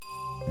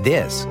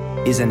This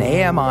is an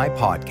AMI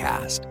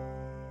podcast.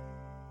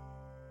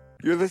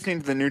 You're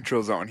listening to The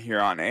Neutral Zone here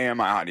on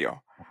AMI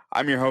Audio.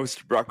 I'm your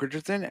host, Brock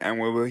Richardson, and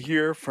we will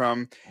hear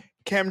from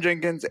Cam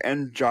Jenkins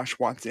and Josh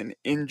Watson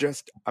in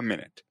just a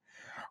minute.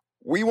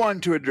 We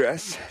want to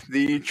address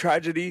the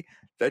tragedy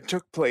that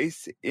took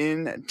place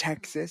in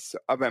Texas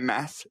of a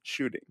mass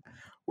shooting,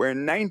 where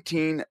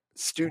 19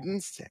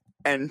 students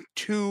and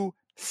 2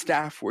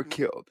 staff were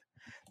killed.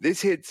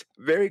 This hits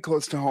very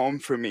close to home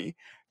for me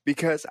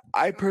because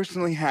I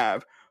personally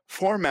have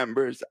 4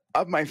 members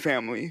of my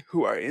family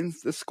who are in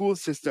the school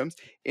systems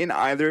in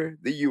either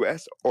the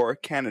US or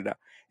Canada,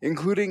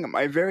 including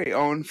my very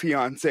own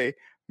fiance,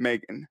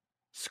 Megan.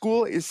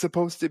 School is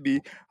supposed to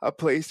be a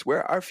place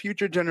where our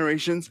future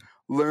generations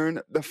learn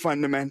the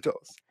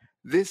fundamentals.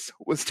 This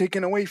was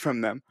taken away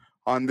from them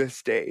on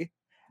this day.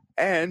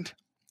 And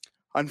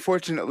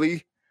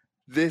unfortunately,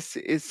 this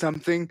is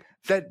something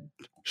that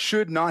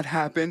should not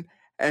happen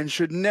and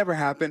should never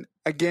happen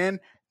again,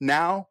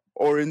 now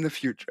or in the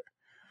future.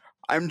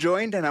 I'm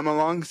joined and I'm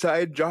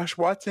alongside Josh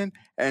Watson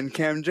and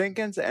Cam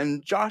Jenkins.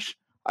 And Josh,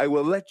 I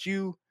will let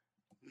you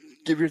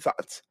give your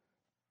thoughts.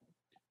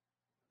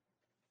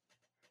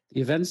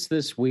 The events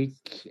this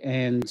week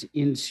and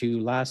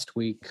into last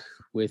week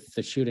with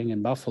the shooting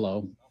in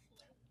Buffalo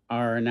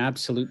are an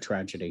absolute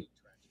tragedy.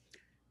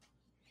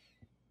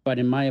 But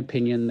in my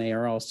opinion, they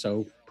are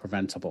also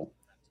preventable.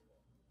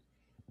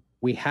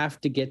 We have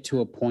to get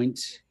to a point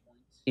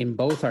in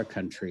both our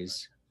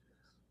countries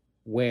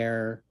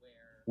where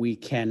we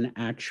can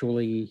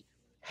actually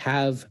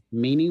have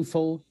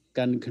meaningful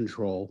gun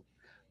control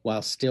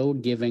while still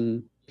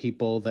giving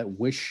people that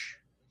wish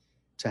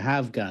to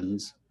have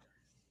guns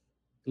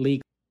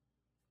legal.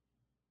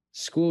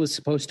 School is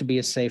supposed to be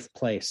a safe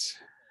place.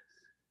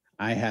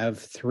 I have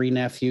 3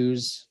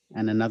 nephews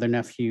and another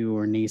nephew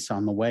or niece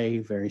on the way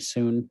very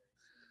soon,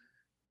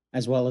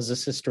 as well as a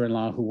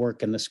sister-in-law who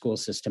work in the school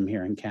system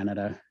here in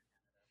Canada.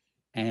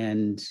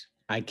 And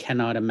I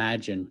cannot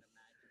imagine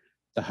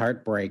the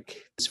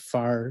heartbreak is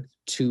far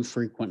too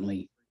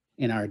frequently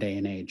in our day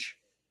and age.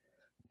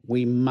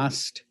 We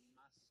must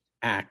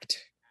act.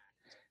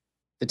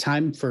 The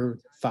time for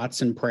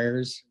thoughts and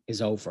prayers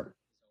is over.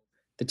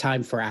 The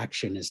time for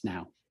action is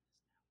now.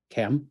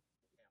 Cam?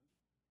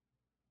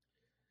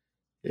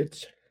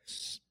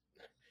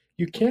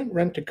 You can't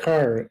rent a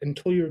car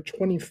until you're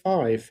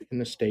 25 in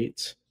the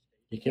States.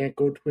 You can't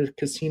go to a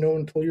casino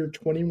until you're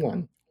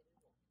 21.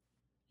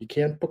 You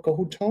can't book a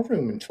hotel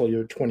room until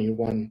you're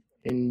 21.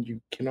 And you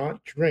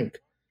cannot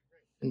drink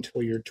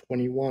until you're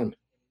 21.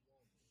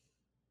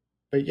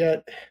 But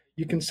yet,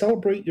 you can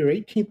celebrate your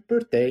 18th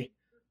birthday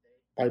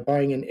by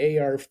buying an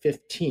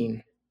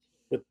AR-15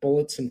 with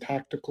bullets and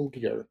tactical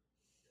gear.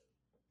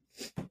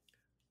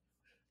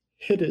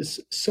 It is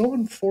so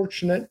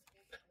unfortunate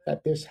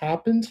that this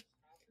happened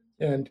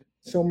and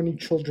so many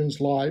children's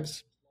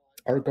lives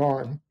are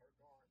gone.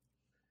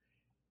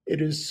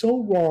 It is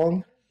so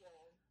wrong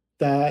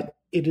that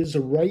it is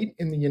a right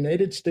in the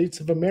United States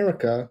of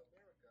America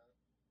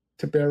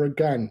to bear a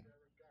gun.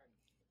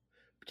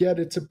 Yet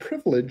it's a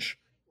privilege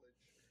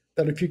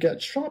that if you get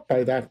shot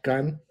by that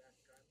gun,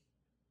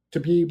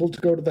 to be able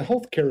to go to the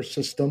healthcare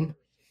system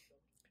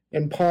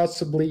and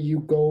possibly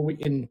you go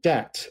in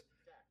debt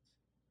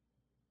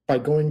by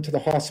going to the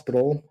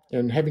hospital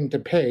and having to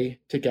pay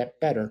to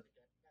get better.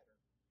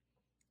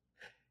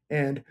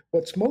 And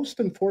what's most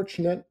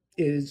unfortunate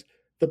is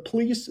the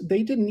police,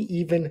 they didn't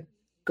even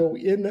go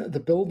in the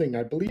building.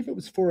 I believe it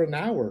was for an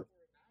hour,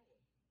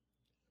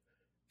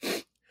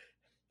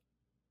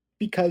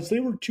 because they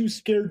were too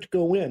scared to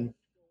go in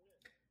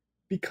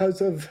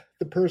because of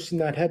the person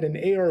that had an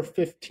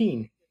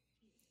AR-15.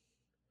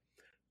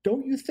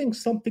 Don't you think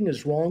something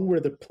is wrong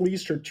where the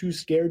police are too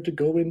scared to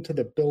go into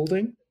the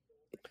building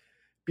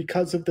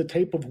because of the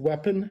type of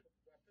weapon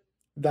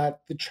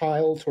that the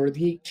child or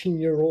the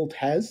 18-year-old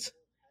has?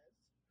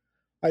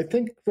 I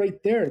think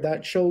right there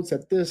that shows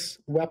that this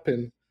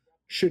weapon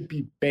should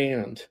be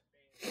banned.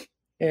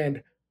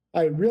 And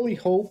I really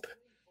hope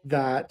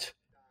that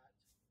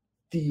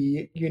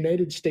the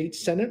United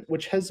States Senate,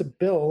 which has a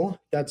bill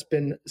that's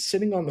been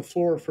sitting on the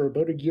floor for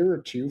about a year or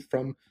two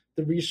from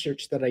the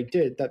research that I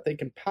did, that they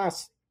can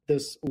pass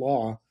this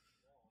law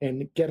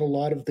and get a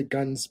lot of the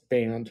guns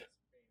banned.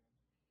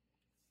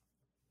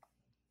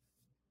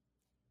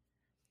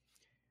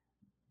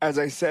 As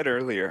I said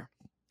earlier,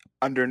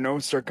 under no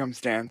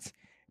circumstance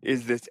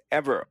is this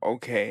ever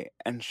okay,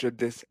 and should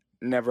this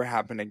never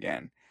happen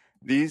again.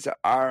 These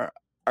are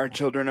our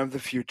children of the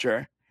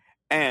future,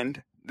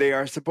 and they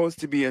are supposed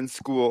to be in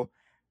school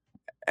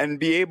and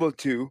be able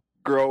to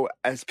grow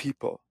as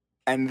people.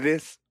 And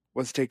this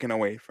was taken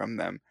away from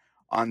them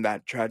on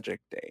that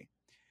tragic day.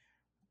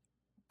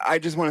 I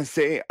just want to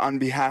say on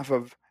behalf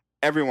of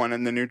everyone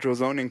in the Neutral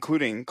Zone,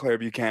 including Claire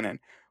Buchanan,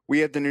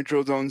 we at the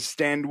Neutral Zone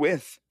stand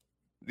with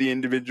the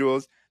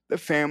individuals, the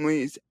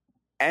families,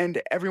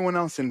 and everyone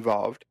else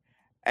involved.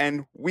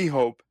 And we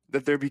hope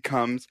that there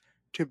becomes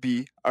to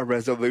be a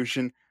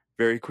resolution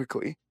very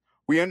quickly.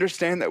 We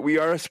understand that we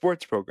are a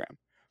sports program,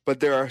 but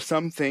there are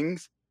some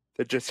things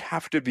that just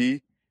have to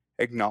be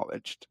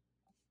acknowledged.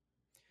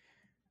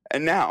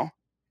 And now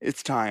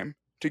it's time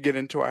to get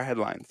into our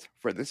headlines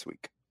for this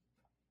week.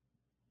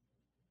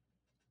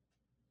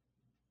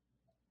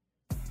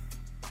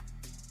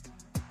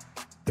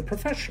 The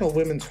Professional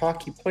Women's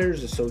Hockey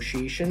Players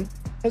Association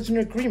has an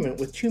agreement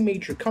with two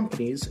major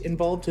companies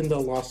involved in the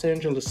Los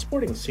Angeles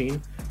sporting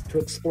scene to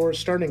explore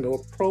starting a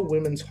pro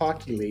women's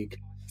hockey league.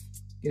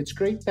 It's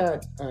great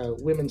that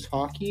women's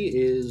hockey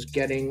is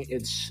getting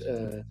its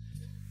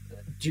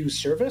due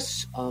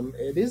service.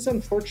 It is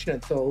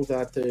unfortunate, though,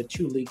 that the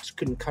two leagues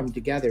couldn't come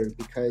together,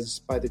 because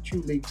by the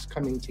two leagues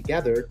coming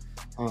together,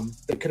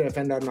 they could have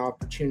had an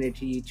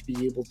opportunity to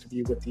be able to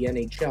be with the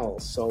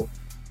NHL. So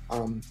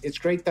it's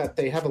great that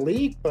they have a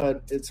league,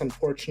 but it's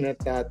unfortunate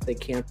that they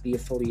can't be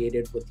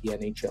affiliated with the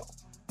NHL.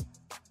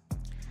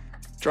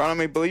 Toronto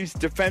Maple Leafs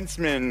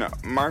defenseman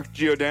Mark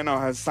Giordano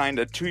has signed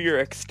a 2-year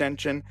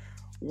extension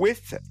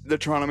with the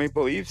Toronto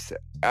Maple Leafs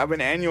of an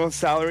annual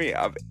salary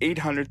of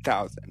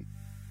 $800,000.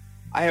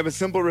 I have a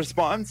simple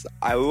response.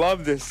 I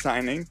love this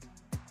signing.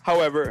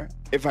 However,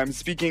 if I'm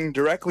speaking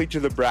directly to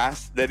the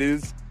brass that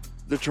is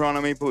the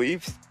Toronto Maple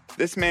Leafs,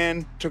 this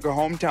man took a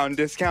hometown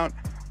discount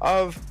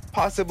of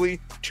possibly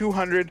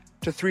 $200,000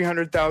 to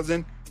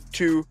 $300,000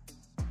 to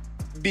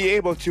be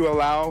able to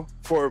allow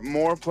for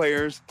more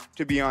players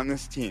to be on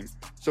this team.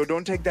 So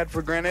don't take that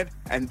for granted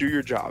and do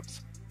your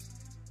jobs.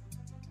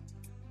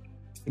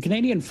 The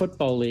Canadian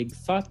Football League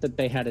thought that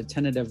they had a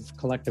tentative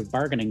collective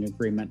bargaining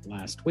agreement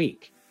last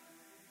week.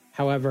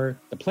 However,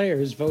 the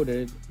players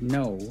voted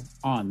no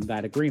on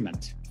that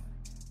agreement.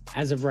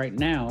 As of right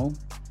now,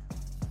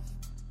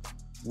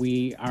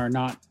 we are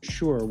not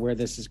sure where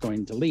this is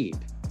going to lead.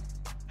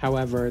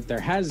 However, there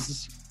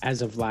has,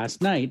 as of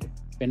last night,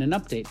 been an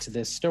update to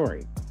this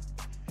story.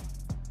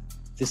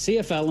 The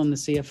CFL and the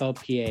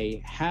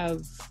CFLPA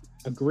have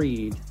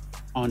agreed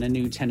on a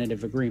new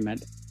tentative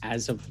agreement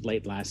as of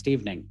late last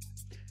evening.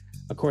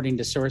 According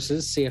to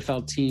sources,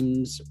 CFL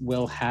teams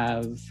will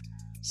have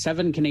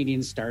 7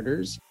 Canadian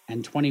starters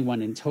and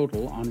 21 in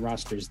total on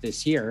rosters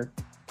this year.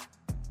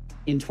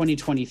 In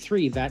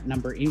 2023, that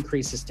number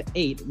increases to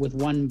 8, with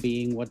one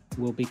being what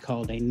will be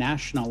called a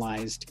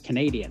nationalized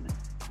Canadian,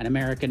 an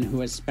American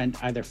who has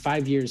spent either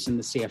 5 years in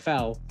the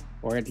CFL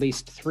or at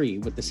least 3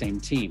 with the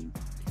same team.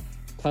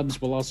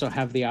 Clubs will also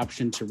have the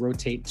option to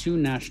rotate 2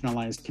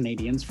 nationalized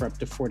Canadians for up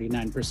to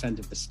 49%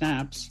 of the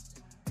snaps.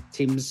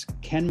 Teams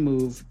can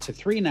move to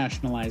 3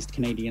 nationalized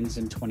Canadians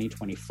in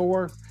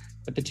 2024,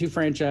 but the 2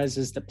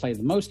 franchises that play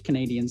the most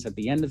Canadians at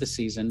the end of the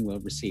season will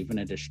receive an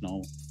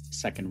additional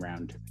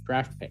second-round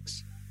draft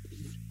picks.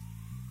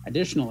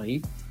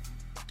 Additionally,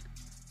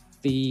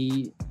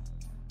 the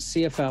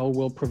CFL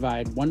will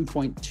provide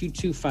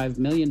 $1.225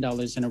 million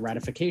in a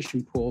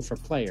ratification pool for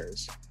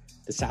players.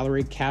 The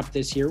salary cap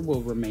this year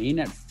will remain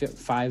at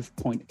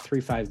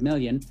 $5.35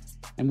 million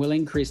and will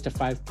increase to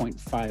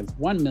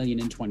 $5.51 million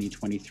in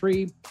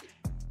 2023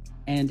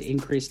 and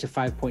increase to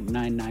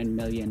 $5.99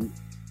 million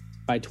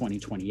by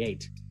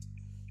 2028.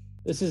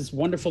 This is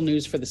wonderful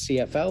news for the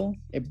CFL.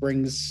 It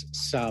brings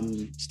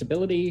some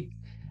stability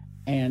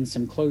and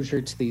some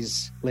closure to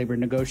these labor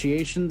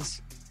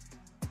negotiations.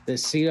 The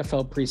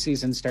CFL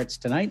preseason starts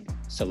tonight,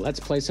 so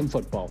let's play some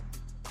football.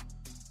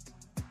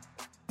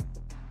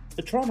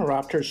 The Toronto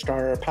Raptors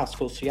star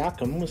Pascal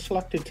Siakam was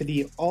selected to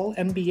the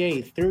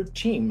All-NBA third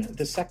team,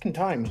 the second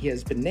time he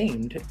has been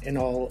named an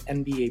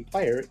All-NBA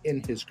player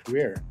in his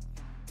career.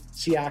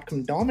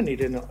 Siakam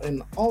dominated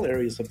in all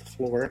areas of the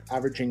floor,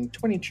 averaging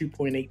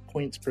 22.8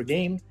 points per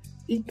game,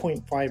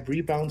 8.5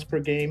 rebounds per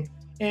game,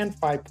 and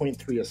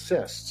 5.3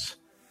 assists.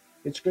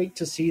 It's great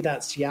to see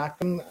that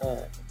Siakam,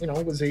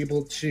 was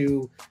able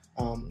to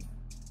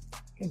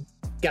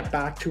get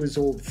back to his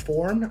old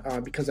form,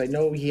 because I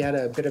know he had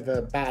a bit of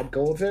a bad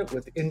go of it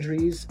with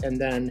injuries and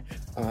then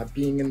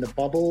being in the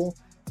bubble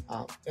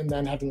and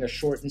then having a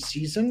shortened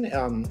season.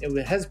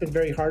 It has been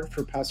very hard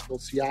for Pascal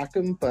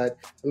Siakam, but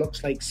it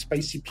looks like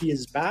Spicy P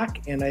is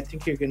back, and I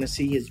think you're going to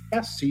see his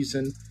best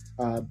season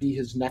be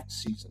his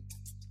next season.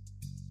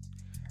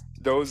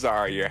 Those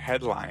are your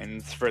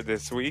headlines for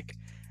this week.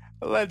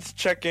 Let's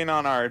check in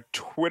on our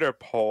Twitter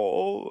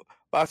poll.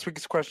 Last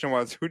week's question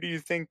was, who do you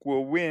think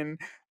will win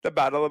the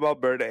Battle of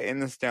Alberta in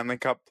the Stanley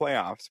Cup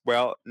playoffs?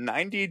 Well,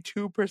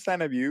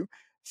 92% of you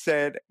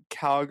said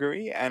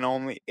Calgary and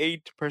only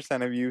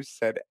 8% of you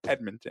said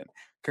Edmonton.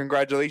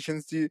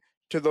 Congratulations to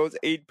those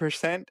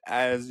 8%,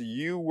 as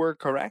you were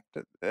correct.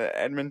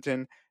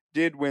 Edmonton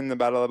did win the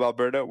Battle of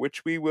Alberta,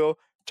 which we will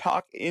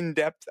talk in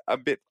depth a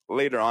bit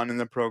later on in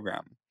the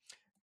program.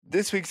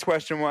 This week's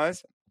question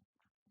was,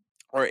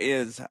 or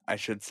is, I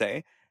should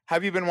say,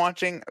 have you been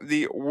watching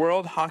the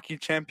World Hockey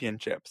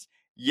Championships?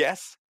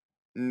 Yes,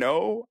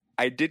 no,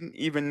 I didn't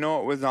even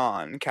know it was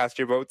on. Cast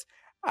your votes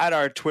at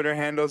our Twitter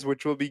handles,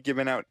 which will be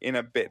given out in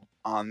a bit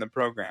on the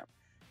program.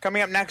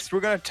 Coming up next, we're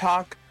going to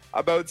talk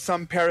about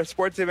some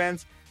para-sports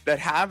events that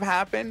have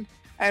happened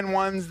and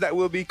ones that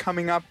will be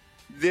coming up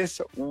this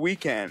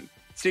weekend.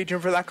 Stay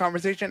tuned for that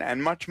conversation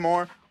and much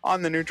more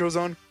on the Neutral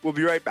Zone. We'll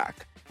be right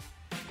back.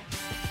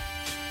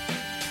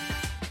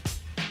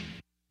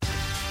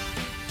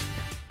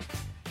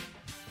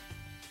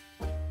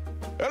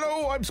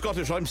 I'm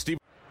Scottish. I'm Steve.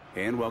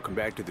 And welcome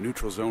back to the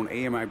Neutral Zone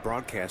AMI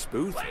broadcast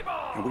booth.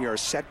 And we are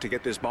set to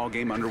get this ball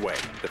game underway.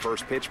 The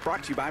first pitch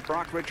brought to you by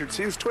Brock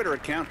Richardson's Twitter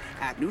account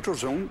at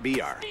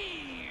NeutralZoneBR.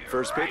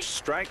 First pitch,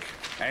 strike.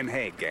 And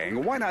hey,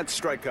 gang, why not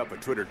strike up a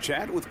Twitter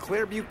chat with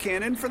Claire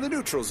Buchanan for the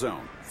Neutral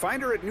Zone?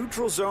 Find her at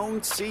Neutral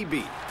Zone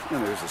CB.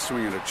 And there's a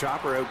swing and a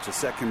chopper out to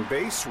second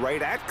base,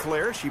 right at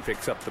Claire. She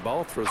picks up the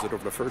ball, throws it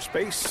over to first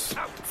base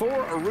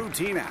for a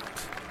routine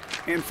out.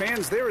 And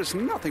fans, there is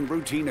nothing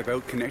routine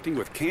about connecting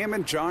with Cam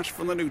and Josh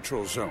from the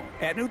Neutral Zone.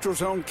 At Neutral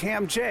Zone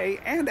Cam J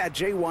and at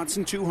J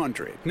Watson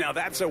 200. Now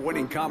that's a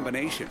winning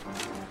combination.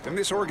 And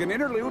this Oregon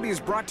interlude is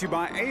brought to you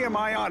by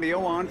AMI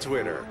Audio on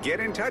Twitter.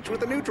 Get in touch with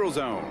the Neutral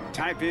Zone.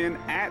 Type in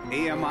at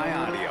AMI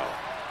Audio.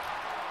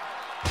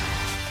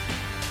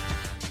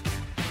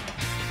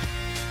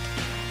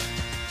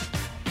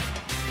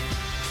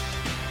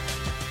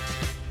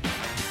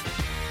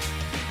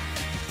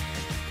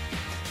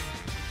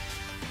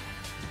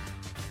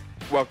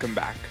 Welcome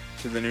back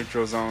to the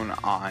Neutral Zone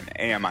on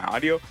AMI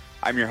Audio.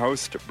 I'm your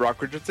host,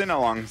 Brock Richardson,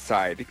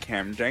 alongside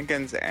Cam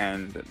Jenkins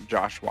and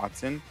Josh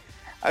Watson.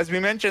 As we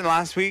mentioned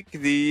last week,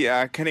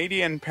 the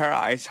Canadian Para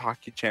Ice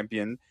Hockey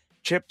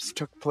Championships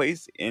took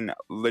place in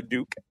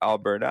Leduc,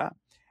 Alberta.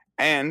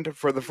 And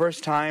for the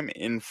first time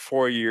in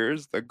 4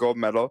 years, the gold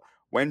medal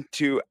went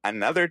to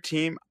another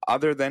team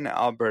other than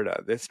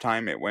Alberta. This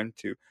time it went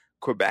to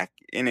Quebec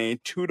in a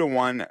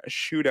 2-1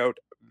 shootout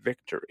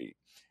victory.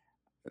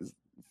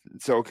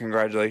 So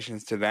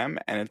congratulations to them,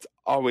 and it's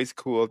always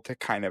cool to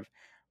kind of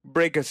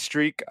break a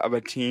streak of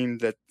a team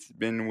that's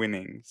been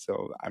winning,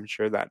 so I'm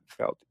sure that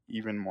felt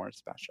even more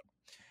special.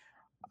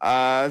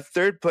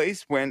 Third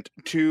place went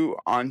to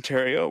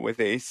Ontario with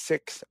a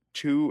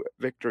 6-2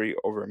 victory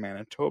over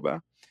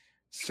Manitoba,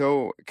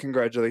 so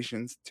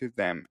congratulations to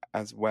them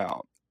as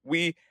well.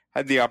 We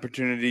had the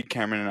opportunity,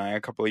 Cameron and I,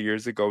 a couple of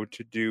years ago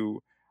to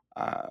do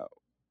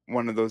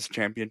one of those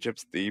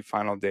championships the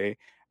final day,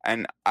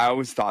 and I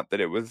always thought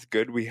that it was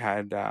good. We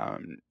had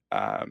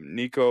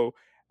Nico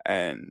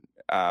and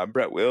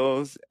Brett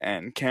Wills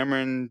and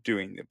Cameron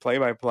doing the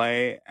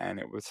play-by-play, and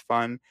it was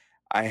fun.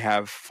 I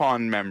have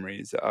fond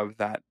memories of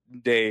that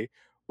day,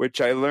 which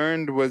I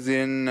learned was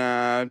in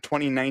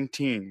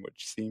 2019,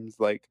 which seems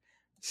like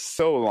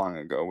so long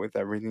ago with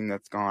everything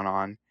that's gone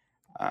on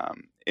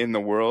in the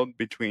world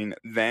between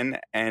then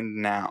and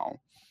now.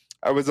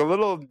 I was a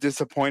little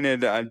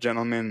disappointed,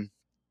 gentlemen,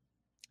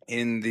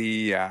 in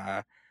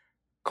the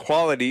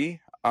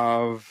quality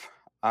of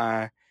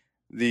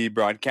the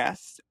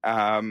broadcast.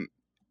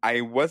 I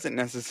wasn't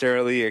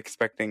necessarily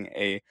expecting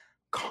a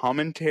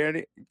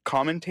commentator.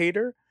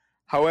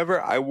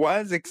 However, I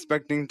was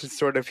expecting to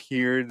sort of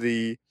hear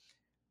the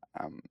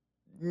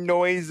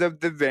noise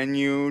of the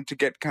venue to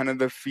get kind of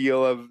the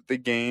feel of the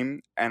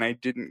game, and I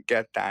didn't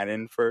get that.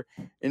 And for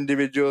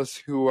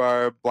individuals who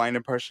are blind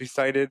and partially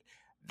sighted,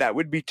 that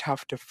would be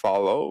tough to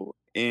follow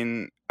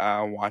in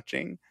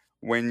watching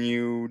when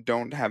you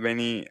don't have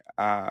any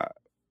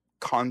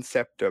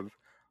concept of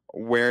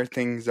where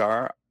things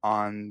are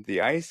on the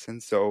ice.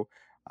 And so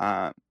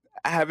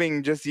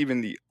having just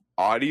even the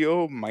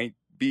audio might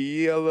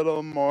be a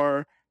little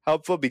more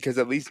helpful, because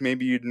at least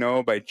maybe you'd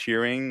know by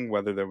cheering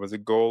whether there was a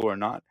goal or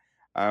not.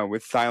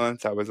 With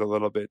silence, I was a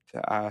little bit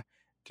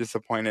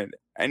disappointed.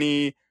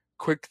 Any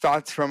quick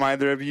thoughts from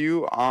either of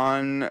you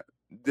on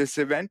this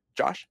event?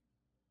 Josh?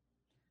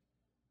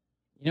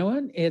 You know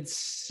what?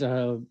 It's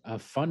a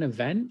fun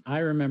event. I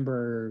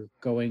remember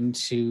going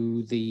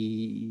to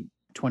the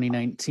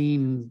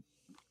 2019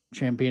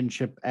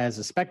 championship as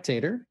a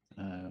spectator.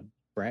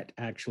 Brett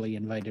actually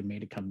invited me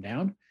to come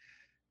down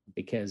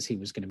because he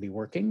was going to be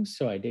working.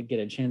 So I did get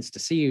a chance to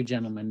see you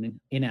gentlemen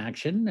in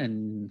action,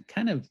 and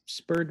kind of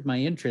spurred my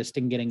interest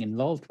in getting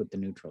involved with the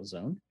Neutral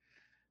Zone.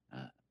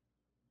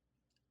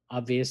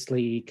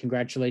 Obviously,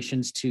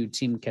 congratulations to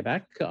Team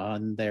Quebec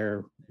on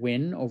their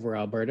win over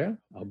Alberta.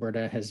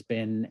 Alberta has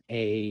been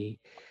a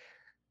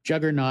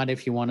juggernaut,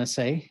 if you want to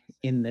say,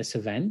 in this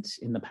event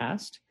in the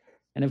past.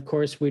 And of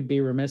course, we'd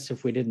be remiss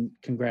if we didn't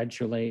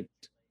congratulate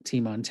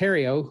Team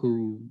Ontario,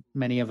 who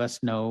many of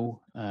us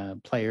know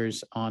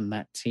players on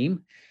that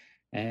team,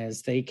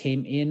 as they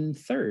came in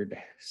third.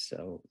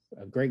 So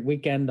a great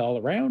weekend all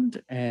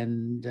around,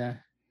 and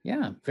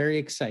yeah, very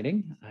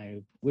exciting.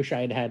 I wish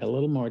I'd had a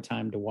little more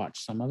time to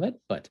watch some of it,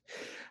 but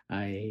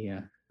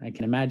I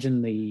can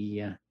imagine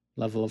the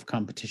level of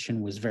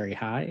competition was very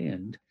high,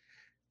 and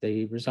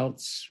the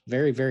results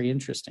very, very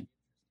interesting.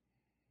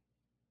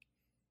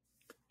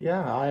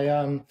 Yeah,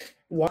 I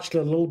watched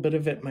a little bit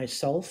of it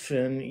myself,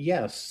 and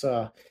yes,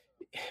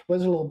 it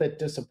was a little bit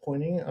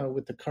disappointing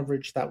with the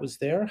coverage that was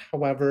there.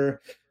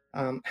 However,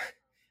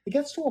 it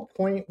gets to a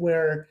point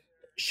where,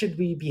 should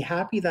we be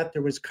happy that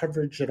there was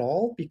coverage at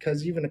all?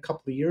 Because even a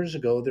couple of years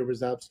ago, there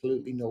was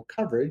absolutely no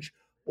coverage.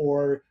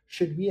 Or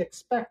should we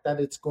expect that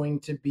it's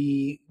going to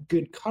be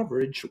good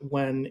coverage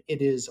when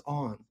it is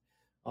on?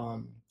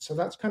 So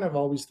that's kind of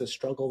always the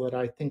struggle that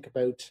I think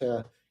about,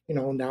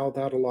 now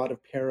that a lot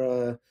of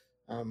para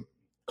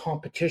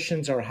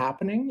competitions are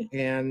happening,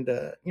 and,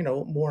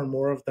 more and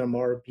more of them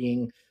are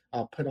being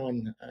put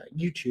on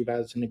YouTube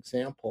as an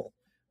example.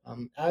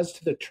 As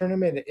to the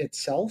tournament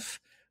itself,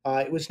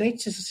 it was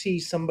nice to see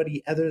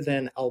somebody other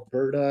than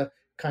Alberta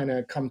kind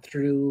of come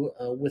through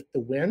with the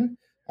win.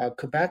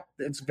 Quebec,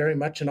 it's very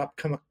much an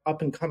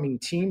up-and-coming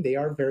team. They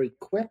are very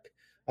quick.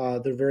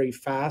 They're very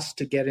fast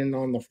to get in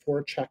on the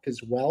forecheck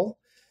as well.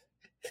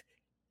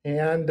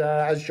 And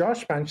as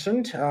Josh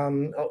mentioned,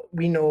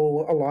 we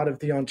know a lot of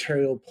the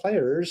Ontario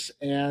players,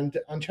 and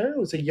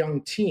Ontario is a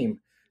young team.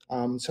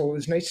 So it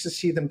was nice to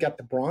see them get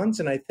the bronze.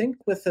 And I think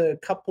with a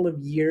couple of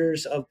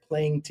years of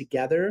playing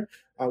together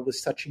with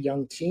such a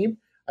young team,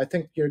 I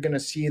think you're going to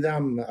see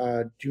them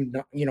do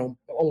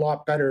a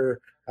lot better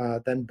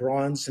than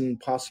bronze and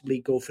possibly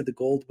go for the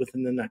gold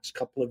within the next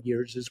couple of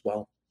years as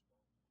well.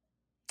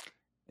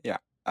 Yeah,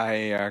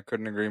 I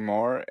couldn't agree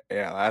more.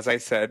 Yeah, as I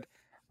said,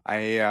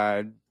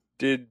 I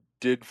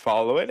did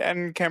follow it.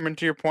 And Cameron,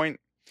 to your point,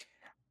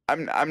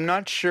 I'm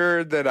not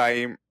sure that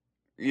I'm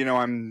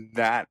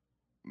that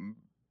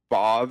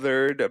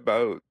bothered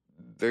about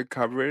the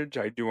coverage.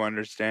 I do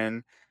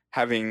understand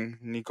having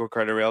Nico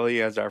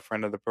Cardarelli as our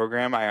friend of the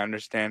program. I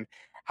understand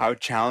how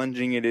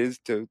challenging it is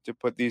to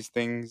put these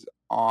things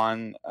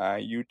on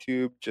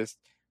YouTube just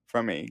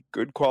from a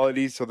good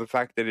quality. So the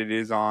fact that it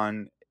is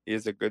on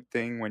is a good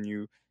thing when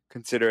you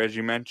consider, as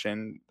you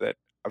mentioned, that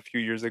a few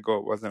years ago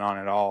it wasn't on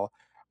at all.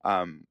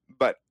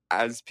 But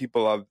as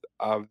people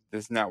of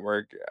this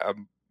network,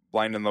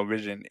 blind and low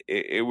vision,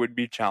 it would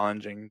be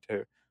challenging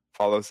to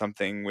follow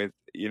something with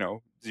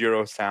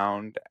zero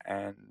sound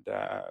and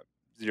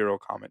zero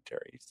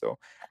commentary. So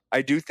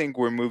I do think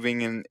we're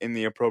moving in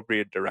the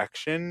appropriate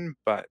direction,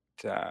 but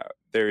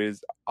there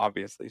is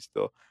obviously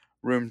still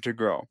room to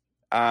grow.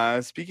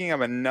 Speaking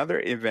of another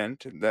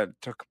event that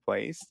took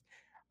place,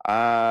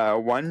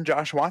 one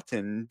Josh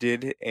Watson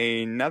did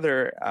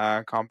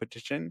another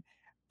competition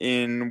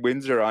in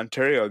Windsor,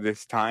 Ontario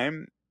this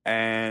time,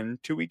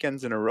 and 2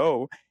 weekends in a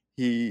row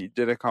he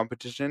did a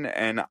competition,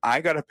 and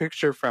I got a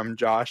picture from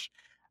Josh.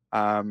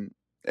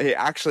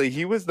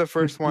 He was the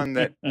first one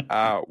that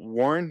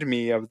warned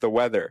me of the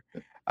weather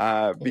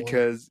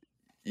because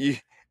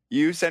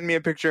you sent me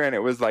a picture and it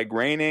was like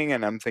raining,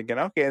 and I'm thinking,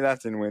 okay,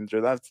 that's in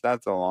Windsor.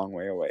 That's a long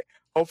way away.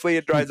 Hopefully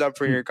it dries up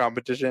for your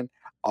competition.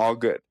 All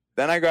good.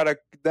 Then I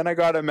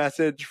got a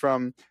message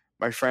from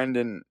my friend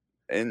in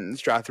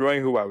Strathroy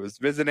who I was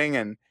visiting,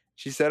 and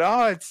she said,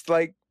 "Oh, it's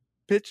like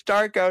pitch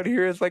dark out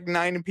here. It's like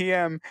 9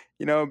 p.m.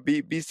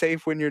 Be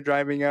safe when you're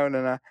driving out."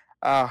 And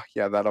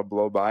yeah, that'll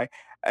blow by.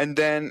 And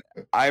then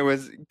I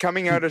was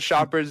coming out of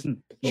Shoppers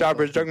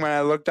Drug Mart.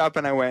 I looked up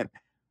and I went,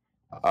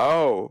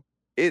 "Oh,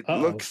 it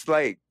looks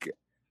like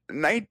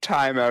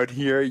nighttime out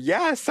here."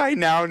 Yes, I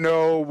now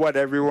know what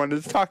everyone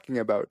is talking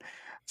about.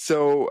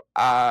 So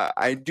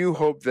I do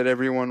hope that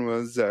everyone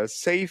was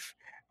safe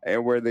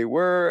where they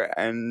were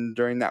and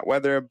during that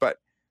weather. But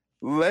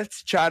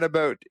let's chat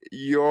about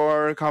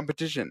your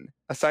competition.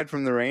 Aside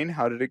from the rain,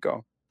 how did it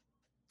go?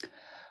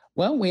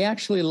 Well, we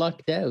actually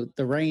lucked out.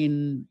 The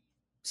rain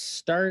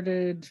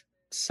started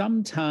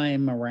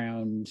sometime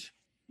around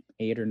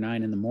 8 or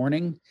 9 in the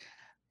morning.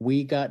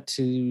 We got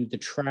to the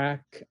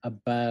track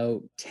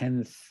about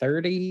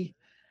 10:30,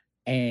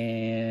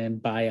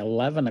 and by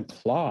 11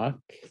 o'clock,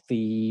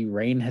 the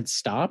rain had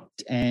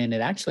stopped, and it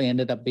actually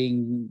ended up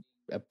being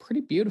a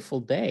pretty beautiful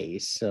day.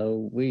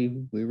 So we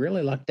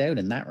really lucked out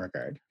in that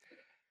regard.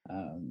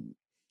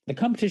 The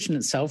competition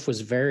itself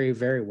was very,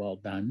 very well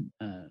done.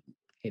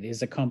 It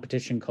is a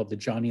competition called the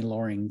Johnny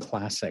Loring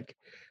Classic,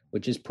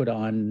 which is put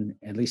on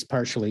at least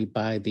partially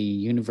by the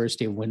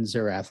University of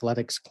Windsor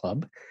Athletics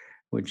Club,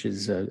 which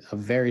is a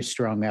very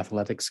strong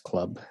athletics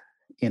club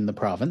in the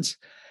province,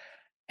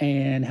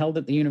 and held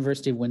at the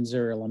University of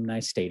Windsor Alumni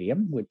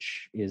Stadium,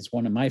 which is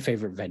one of my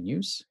favorite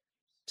venues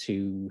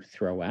to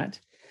throw at.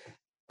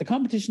 The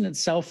competition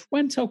itself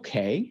went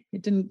okay.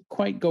 It didn't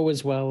quite go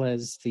as well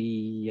as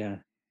the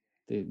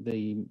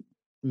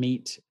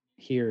meet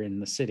here in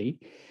the city,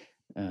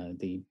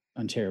 the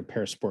Ontario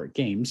Parasport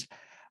Games.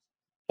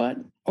 But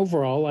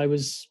overall, I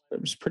was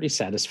pretty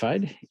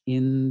satisfied.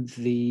 In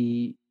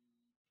the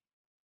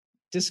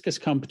discus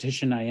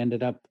competition, I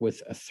ended up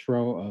with a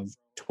throw of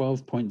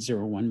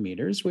 12.01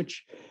 meters,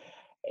 which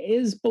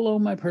is below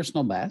my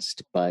personal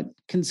best. But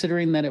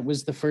considering that it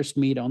was the first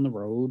meet on the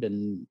road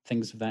and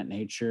things of that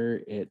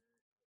nature, it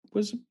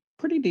was a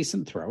pretty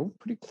decent throw,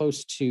 pretty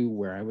close to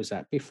where I was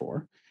at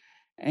before.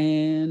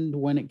 And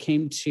when it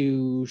came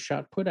to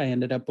shot put, I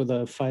ended up with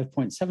a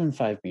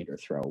 5.75 meter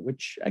throw,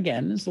 which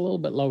again is a little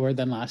bit lower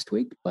than last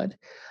week. But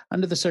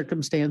under the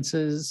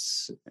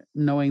circumstances,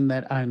 knowing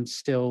that I'm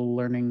still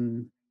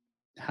learning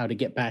how to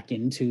get back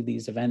into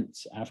these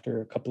events after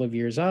a couple of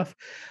years off,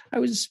 I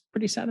was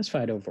pretty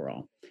satisfied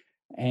overall.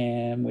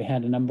 And we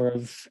had a number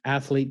of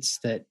athletes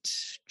that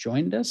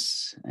joined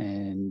us,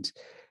 and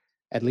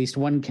at least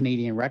one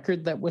Canadian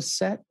record that was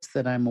set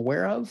that I'm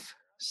aware of.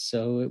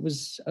 So it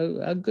was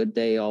a good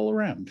day all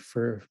around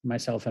for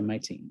myself and my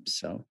team.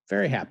 So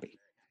very happy.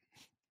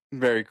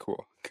 Very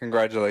cool.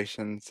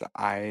 Congratulations.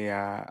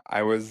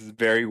 I was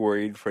very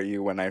worried for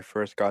you when I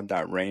first got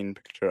that rain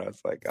picture. I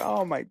was like,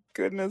 oh my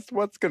goodness,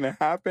 what's gonna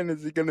happen?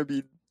 Is he gonna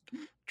be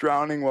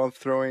drowning while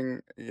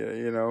throwing,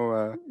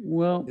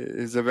 Well,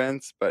 his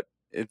events? But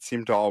it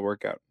seemed to all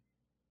work out.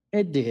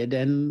 it did.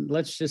 And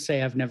let's just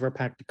say I've never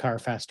packed a car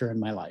faster in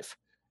my life.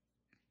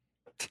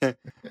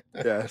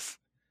 Yes.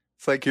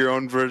 It's like your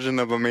own version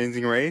of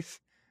Amazing Race.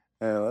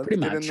 Let's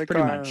Pretty get much, in the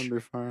pretty car much.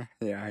 before.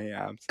 Yeah,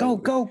 Go,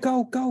 absolutely. go,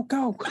 go, go,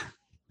 go.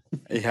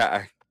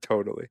 Yeah,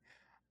 totally.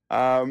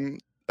 And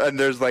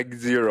there's like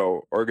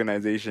zero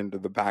organization to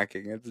the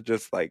packing. It's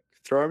just like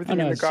throw everything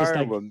no, in the it's just car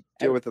and like we'll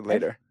deal with it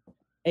later.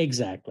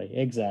 Exactly.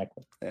 Just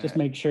Yeah,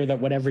 make sure that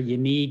whatever you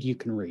need, you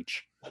can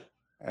reach.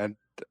 at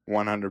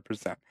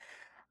 100%.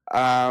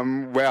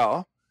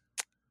 Well,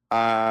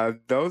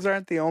 those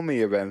aren't the only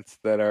events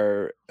that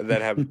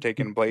have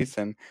taken place,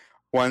 and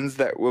ones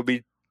that will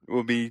be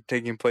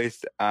taking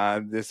place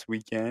this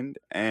weekend.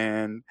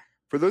 And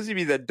for those of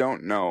you that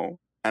don't know,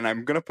 and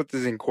I'm gonna put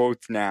this in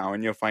quotes now,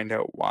 and you'll find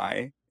out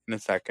why in a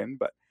second,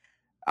 but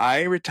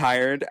I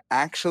retired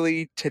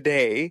actually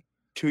today,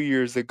 2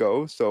 years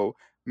ago, so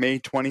May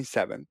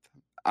 27th.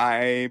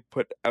 I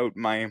put out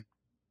my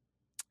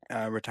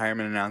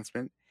retirement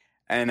announcement,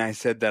 and I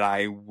said that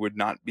I would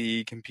not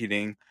be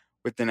competing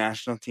with the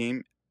national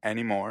team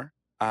anymore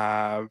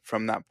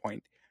from that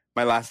point.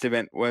 My last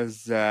event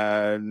was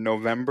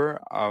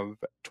November of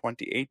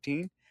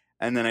 2018,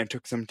 and then I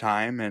took some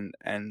time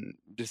and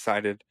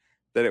decided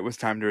that it was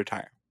time to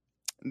retire.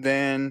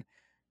 Then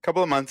a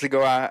couple of months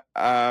ago,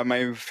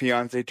 my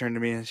fiance turned to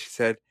me and she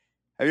said,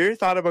 "Have you ever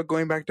thought about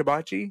going back to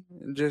bocce,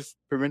 just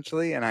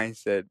provincially?" And I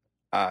said,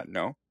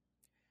 "No."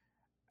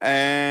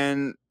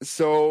 And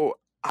so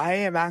I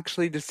have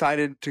actually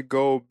decided to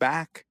go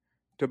back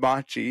to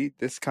bocce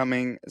this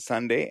coming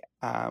Sunday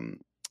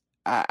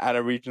at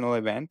a regional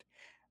event.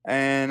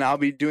 And I'll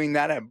be doing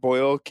that at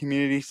Boyle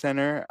Community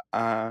Centre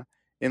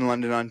in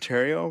London,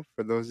 Ontario.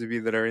 For those of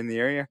you that are in the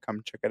area,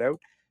 come check it out.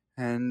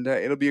 And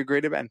it'll be a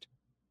great event.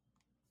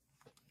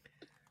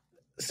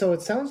 So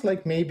it sounds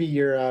like maybe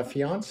your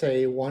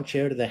fiance wants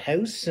you out of the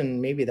house,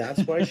 and maybe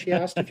that's why she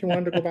asked if you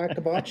wanted to go back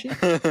to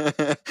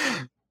bocce.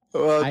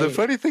 Well, the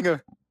funny thing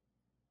of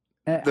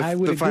I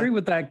would the fun- agree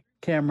with that,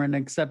 Cameron,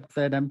 except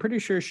that I'm pretty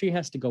sure she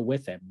has to go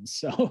with him.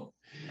 So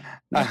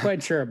not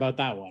quite sure about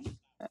that one.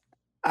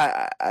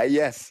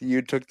 Yes,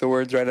 you took the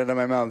words right out of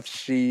my mouth.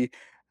 She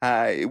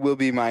will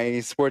be my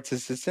sports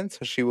assistant,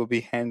 so she will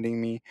be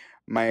handing me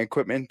my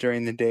equipment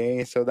during the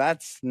day. So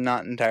that's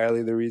not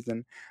entirely the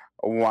reason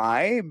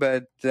why,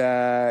 but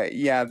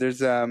yeah,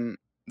 there's an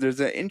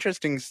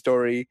interesting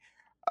story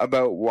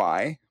about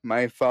why.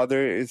 My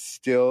father is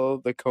still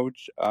the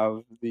coach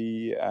of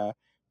the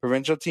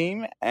provincial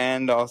team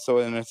and also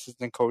an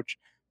assistant coach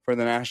for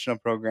the national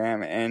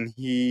program, and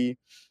he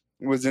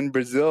was in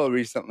Brazil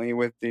recently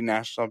with the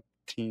national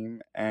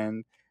team,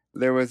 and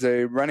there was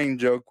a running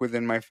joke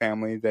within my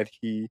family that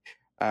he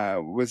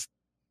was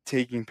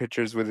taking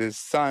pictures with his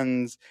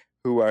sons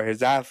who are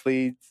his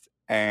athletes,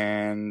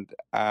 and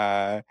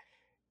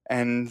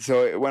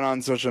so it went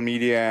on social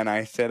media, and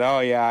I said,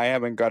 "Oh yeah, I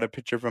haven't got a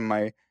picture from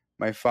my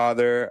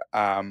father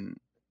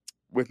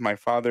with my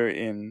father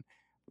in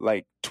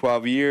like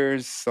 12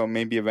 years, so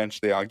maybe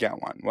eventually I'll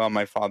get one." Well,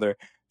 my father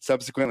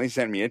subsequently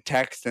sent me a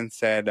text and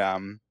said,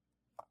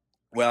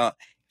 "Well,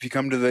 if you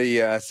come to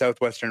the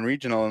Southwestern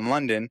Regional in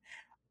London,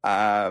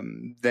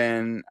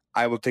 then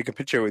I will take a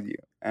picture with you."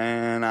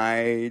 And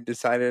I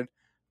decided,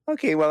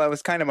 okay, well, I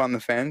was kind of on the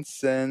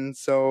fence, and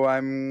so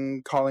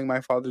I'm calling my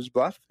father's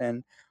bluff,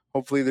 and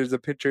hopefully there's a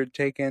picture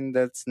taken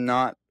that's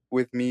not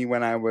with me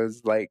when I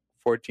was like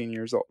 14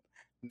 years old.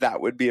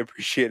 That would be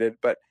appreciated.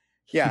 But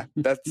yeah,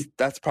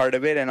 that's part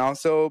of it, and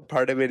also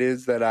part of it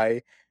is that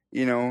I,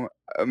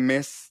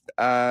 miss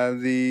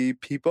the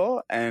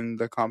people and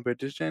the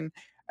competition.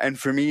 And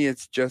for me,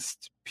 it's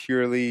just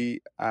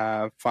purely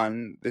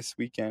fun this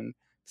weekend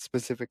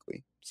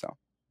specifically. So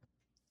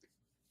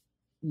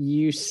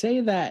You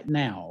say that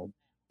now,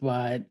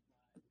 but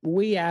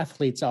we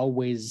athletes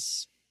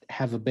always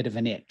have a bit of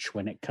an itch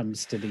when it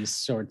comes to these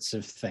sorts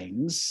of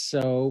things.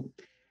 So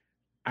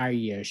are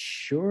you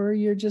sure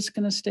you're just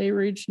going to stay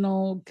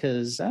regional?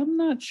 Because I'm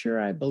not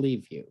sure I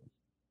believe you.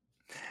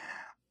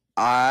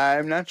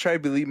 I'm not sure I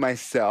believe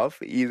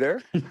myself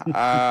either.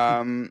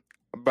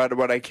 But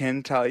what I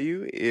can tell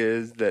you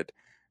is that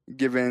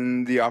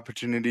given the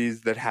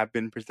opportunities that have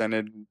been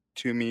presented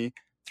to me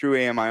through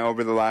AMI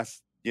over the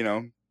last,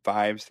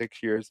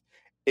 5-6 years,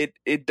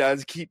 it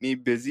does keep me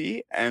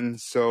busy. And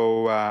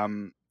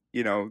so,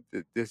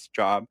 this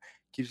job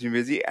keeps me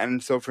busy.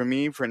 And so for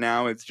me, for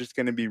now, it's just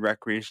going to be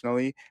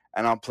recreationally,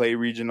 and I'll play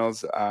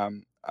regionals,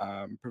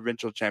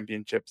 provincial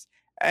championships,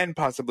 and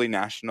possibly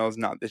nationals,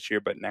 not this year,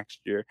 but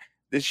next year.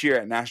 This year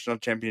at national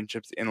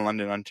championships in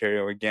London,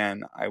 Ontario,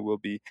 again, I will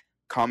be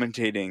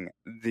commentating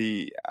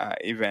the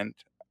event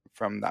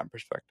from that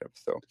perspective.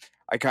 So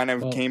I kind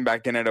of came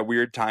back in at a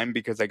weird time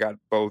because I got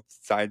both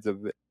sides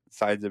of it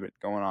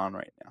going on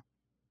right now.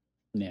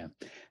 Yeah.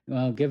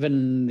 Well,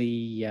 given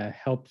the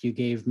help you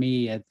gave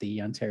me at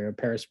the Ontario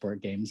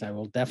Parasport Games, I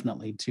will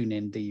definitely tune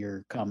into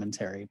your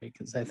commentary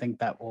because I think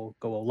that will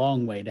go a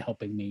long way to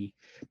helping me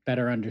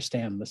better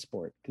understand the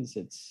sport because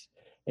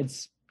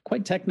it's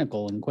quite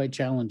technical and quite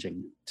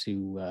challenging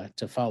to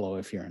follow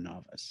if you're a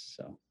novice.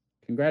 So,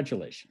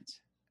 congratulations.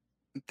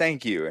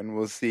 Thank you, and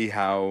we'll see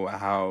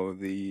how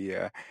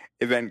the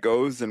event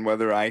goes and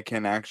whether I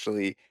can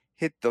actually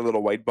hit the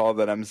little white ball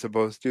that I'm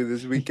supposed to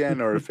this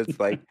weekend, or if it's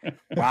like,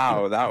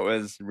 wow, that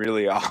was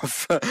really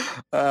off.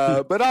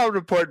 But I'll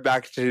report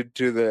back to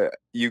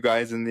you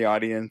guys in the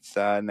audience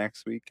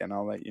next week, and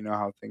I'll let you know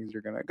how things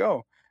are gonna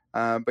go.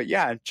 But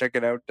yeah, check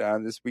it out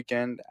this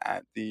weekend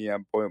at the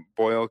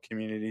Boyle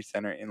Community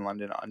Centre in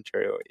London,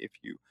 Ontario, if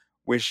you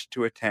wish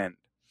to attend.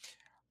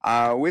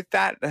 With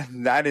that,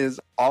 that is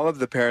all of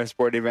the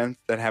Parasport events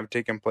that have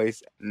taken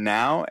place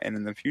now and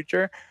in the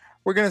future.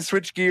 We're going to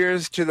switch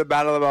gears to the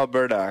Battle of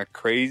Alberta, a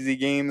crazy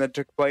game that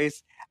took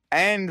place,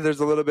 and there's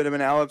a little bit of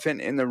an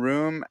elephant in the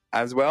room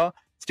as well.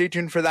 Stay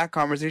tuned for that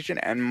conversation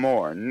and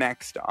more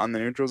next on the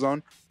Neutral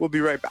Zone. We'll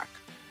be right back.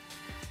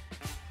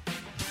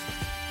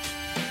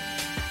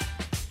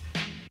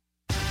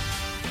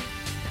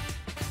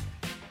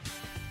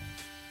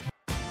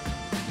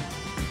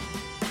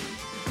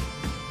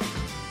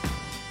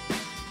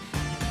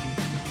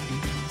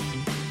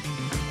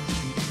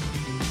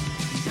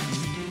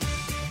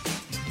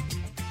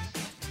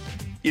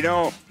 You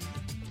know,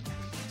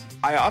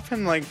 I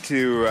often like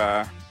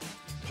to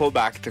pull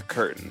back the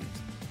curtain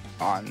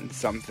on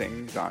some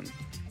things on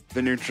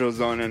the Neutral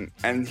Zone,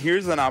 and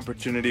here's an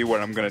opportunity where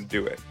I'm going to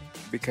do it,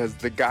 because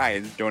the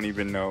guys don't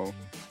even know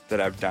that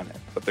I've done it,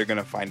 but they're going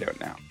to find out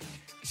now.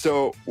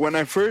 So when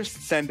I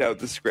first sent out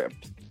the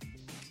script,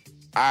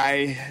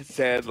 I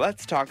said,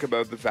 let's talk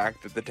about the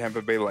fact that the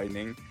Tampa Bay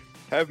Lightning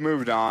have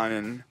moved on,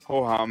 and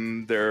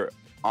ho-hum, they're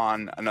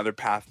on another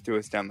path to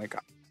a Stanley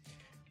Cup.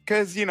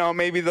 Because, you know,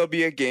 maybe there'll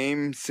be a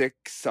game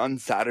 6 on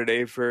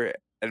Saturday for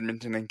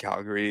Edmonton and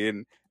Calgary,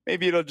 and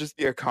maybe it'll just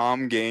be a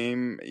calm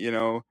game, you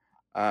know,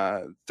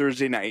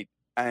 Thursday night,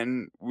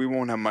 and we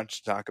won't have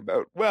much to talk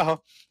about.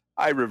 Well,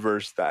 I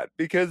reversed that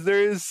because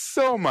there is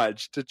so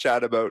much to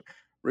chat about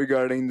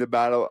regarding the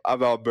Battle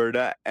of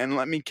Alberta, and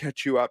let me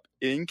catch you up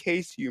in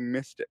case you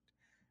missed it.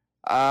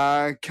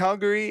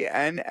 Calgary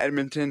and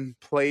Edmonton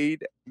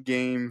played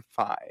Game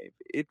 5.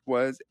 It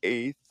was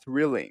a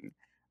thrilling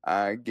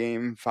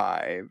Game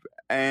 5,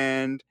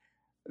 and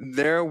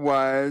there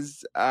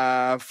was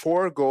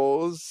 4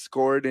 goals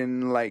scored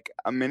in like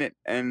a minute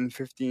and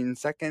 15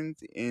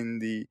 seconds in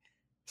the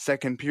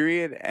second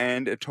period,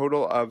 and a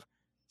total of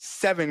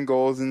 7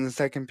 goals in the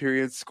second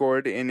period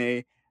scored in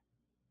a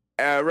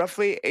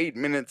roughly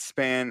 8-minute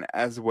span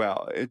as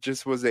well. It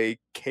just was a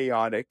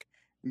chaotic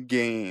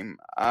game.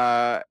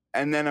 And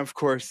then, of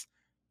course,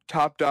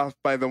 topped off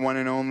by the one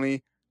and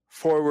only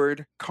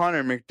forward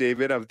Connor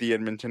McDavid of the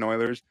Edmonton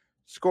Oilers,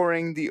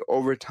 scoring the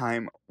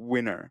overtime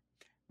winner.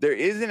 There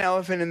is an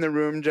elephant in the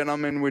room,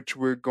 gentlemen, which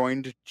we're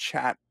going to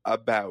chat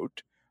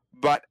about,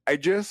 but I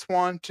just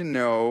want to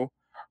know,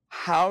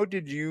 how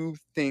did you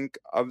think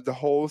of the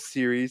whole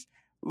series,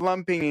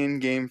 lumping in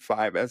Game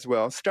 5 as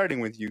well, starting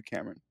with you,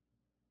 Cameron?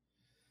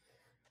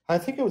 I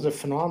think it was a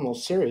phenomenal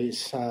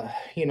series.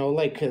 You know,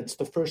 like it's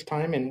the first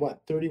time in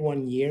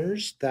 31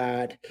 years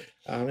that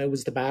it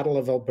was the Battle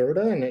of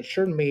Alberta, and it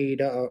sure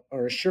made up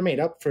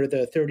for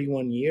the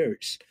 31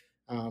 years.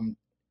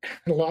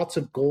 Lots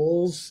of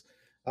goals,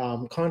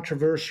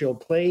 controversial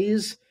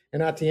plays,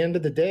 and at the end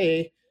of the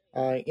day,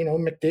 you know,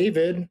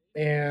 McDavid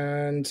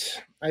and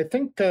I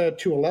think to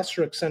a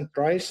lesser extent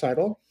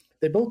Draisaitl,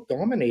 they both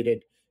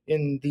dominated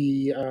in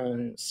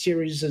the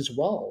series as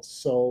well.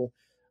 So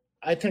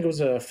I think it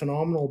was a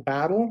phenomenal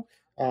battle.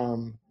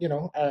 You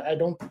know, I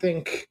don't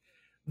think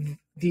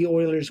the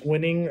Oilers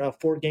winning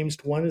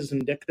 4-1 is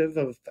indicative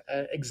of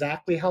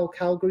exactly how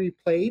Calgary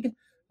played.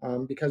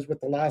 Because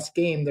with the last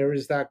game, there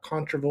is that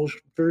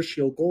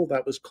controversial goal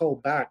that was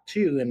called back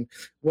too. And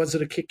was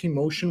it a kicking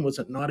motion? Was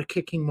it not a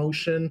kicking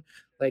motion?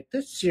 Like,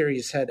 this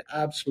series had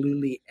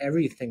absolutely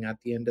everything at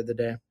the end of the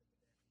day.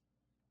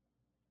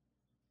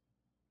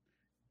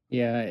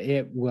 Yeah,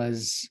 it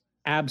was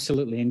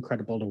absolutely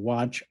incredible to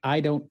watch.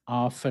 I don't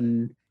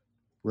often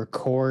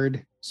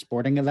record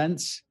sporting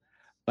events,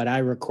 but I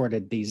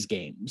recorded these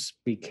games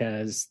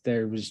because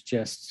there was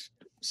just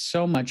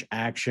so much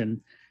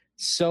action,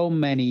 so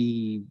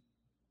many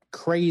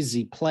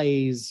crazy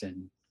plays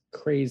and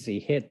crazy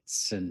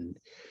hits, and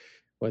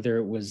whether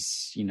it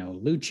was, you know,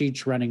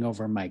 Lucic running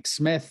over Mike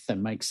Smith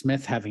and Mike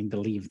Smith having to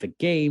leave the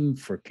game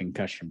for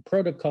concussion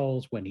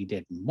protocols when he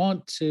didn't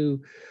want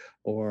to,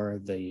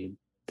 or the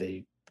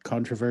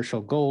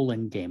controversial goal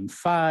in Game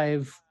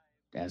 5.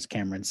 As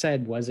Cameron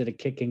said, was it a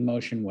kicking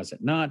motion? Was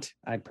it not?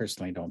 I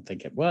personally don't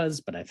think it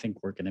was, but I think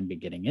we're going to be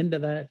getting into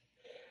that.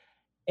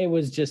 It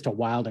was just a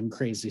wild and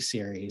crazy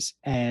series,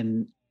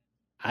 and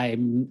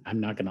I'm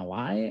not going to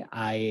lie.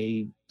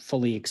 I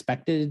fully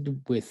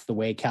expected, with the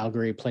way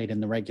Calgary played in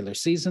the regular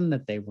season,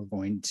 that they were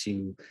going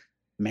to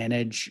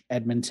manage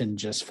Edmonton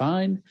just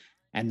fine,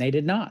 and they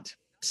did not.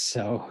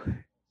 So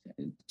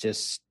it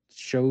just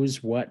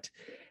shows what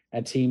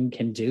a team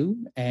can do.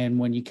 And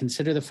when you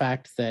consider the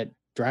fact that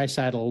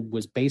Draisaitl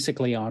was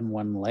basically on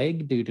one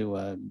leg due to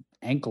an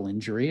ankle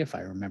injury, if I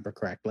remember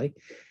correctly,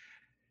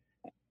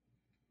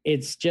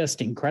 it's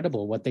just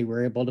incredible what they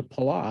were able to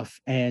pull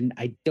off. And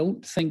I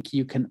don't think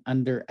you can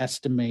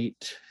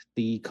underestimate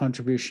the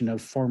contribution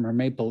of former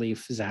Maple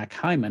Leaf Zach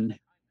Hyman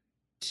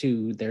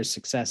to their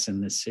success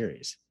in this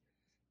series.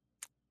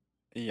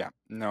 Yeah,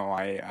 no,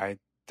 I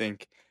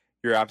think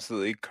you're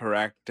absolutely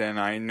correct. And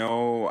I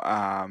know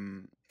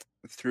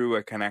through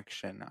a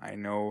connection, I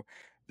know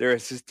their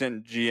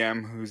assistant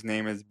GM, whose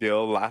name is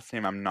Bill, last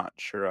name I'm not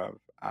sure of,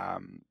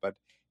 but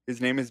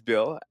his name is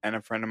Bill, and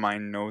a friend of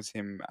mine knows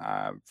him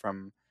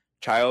from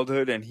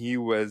childhood, and he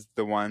was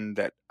the one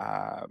that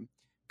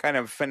kind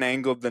of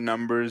finagled the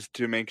numbers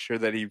to make sure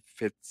that he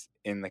fits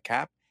in the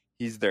cap.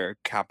 He's their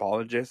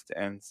capologist,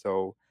 and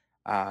so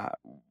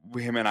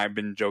him and I've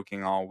been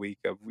joking all week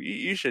of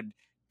you should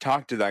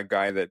talk to that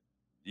guy that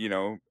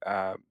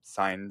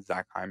signed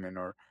Zach Hyman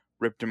or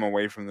ripped him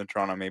away from the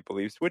Toronto Maple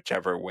Leafs,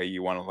 whichever way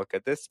you want to look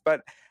at this.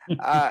 But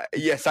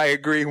yes, I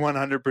agree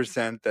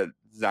 100% that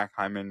Zach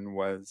Hyman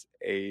was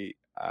a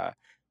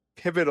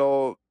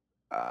pivotal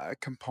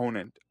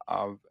component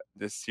of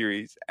this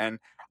series. And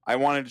I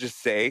want to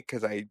just say,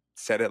 because I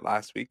said it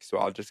last week, so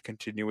I'll just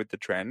continue with the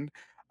trend.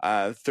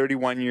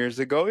 31 years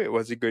ago, it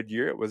was a good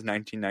year. It was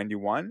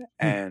 1991,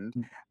 and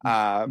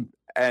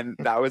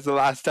that was the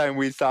last time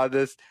we saw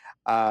this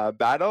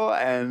battle,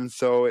 and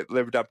so it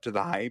lived up to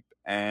the hype,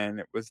 and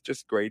it was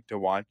just great to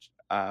watch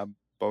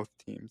both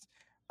teams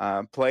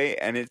play.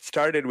 And it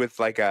started with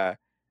like a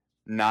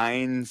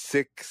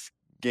 9-6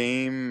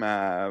 game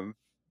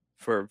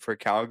for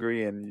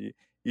Calgary, and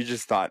you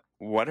just thought,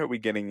 what are we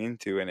getting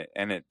into?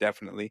 And it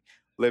definitely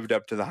lived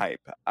up to the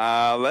hype.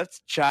 Let's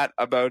chat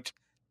about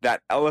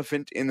that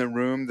elephant in the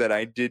room that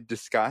I did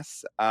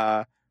discuss.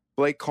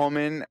 Blake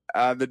Coleman,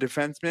 the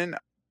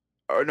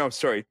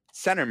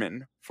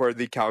centerman for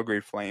the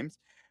Calgary Flames,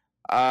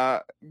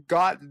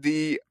 got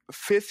the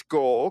fifth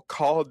goal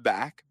called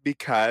back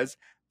because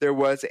there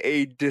was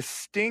a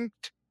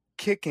distinct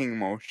kicking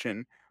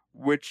motion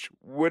which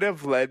would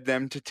have led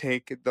them to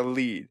take the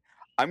lead.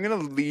 I'm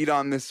going to lead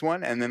on this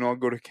one, and then I'll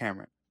go to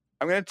Cameron.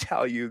 I'm going to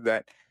tell you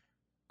that,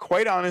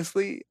 quite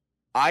honestly,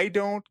 I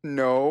don't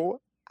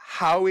know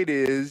how it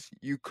is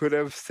you could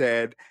have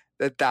said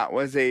that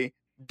was a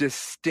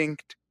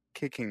distinct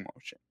kicking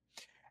motion.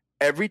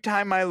 Every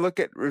time I look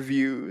at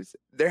reviews,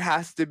 there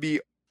has to be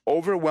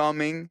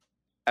overwhelming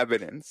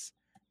evidence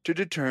to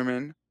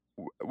determine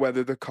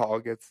whether the call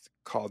gets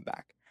called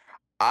back.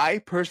 I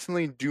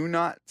personally do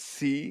not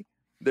see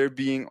there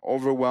being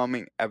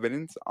overwhelming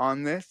evidence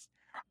on this.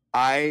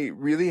 I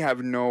really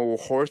have no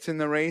horse in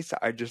the race.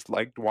 I just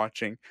liked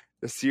watching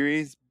the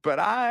series, but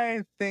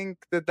I think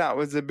that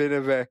was a bit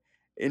of a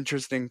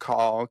interesting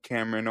call,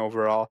 Cameron,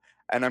 overall.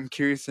 And I'm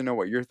curious to know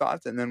what your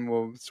thoughts, and then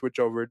we'll switch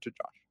over to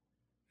Josh.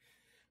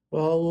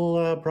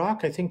 Well,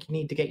 Brock, I think you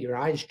need to get your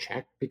eyes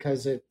checked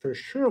because it for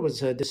sure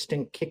was a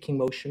distinct kicking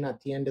motion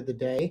at the end of the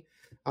day.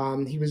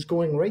 He was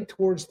going right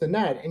towards the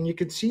net, and you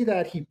could see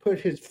that he put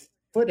his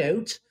foot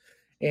out,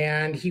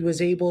 and he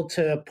was able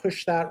to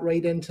push that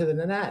right into the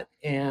net.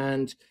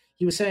 And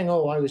he was saying,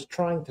 I was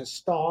trying to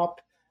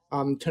stop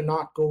to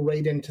not go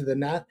right into the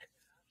net.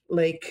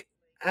 Like,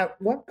 at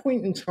what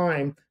point in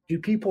time do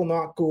people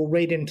not go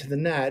right into the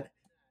net,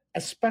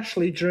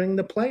 especially during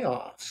the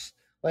playoffs?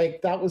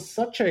 Like, that was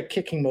such a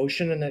kicking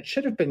motion, and it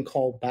should have been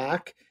called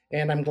back.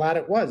 And I'm glad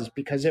it was,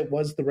 because it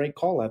was the right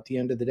call at the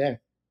end of the day.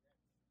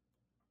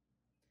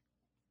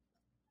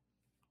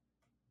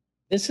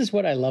 This is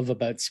what I love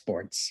about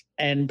sports,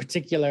 and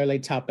particularly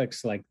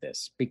topics like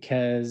this,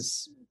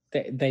 because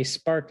they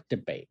spark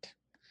debate.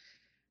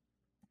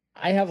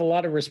 I have a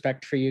lot of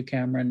respect for you,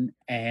 Cameron,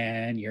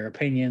 and your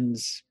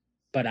opinions,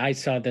 but I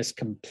saw this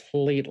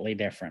completely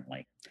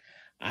differently.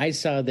 I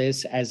saw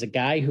this as a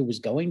guy who was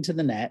going to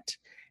the net.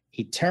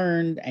 He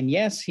turned, and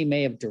yes, he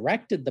may have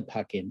directed the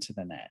puck into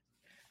the net,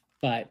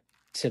 but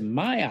to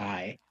my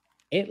eye,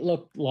 it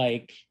looked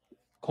like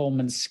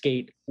Coleman's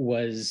skate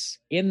was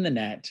in the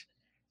net,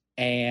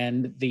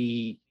 and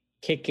the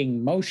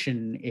kicking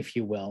motion, if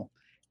you will,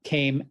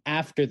 came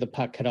after the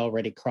puck had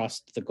already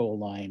crossed the goal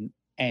line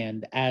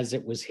and as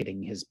it was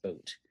hitting his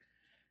boot.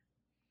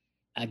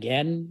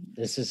 Again,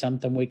 this is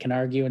something we can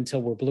argue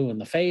until we're blue in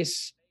the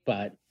face,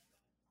 but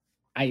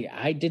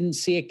I didn't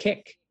see a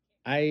kick.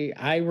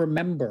 I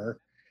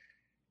remember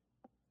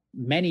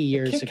many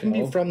years ago. It can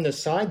be from the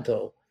side,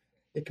 though.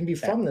 It can be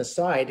from the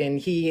side, and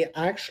he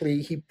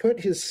put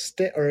his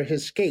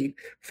skate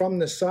from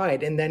the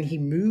side, and then he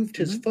moved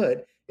his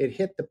foot. It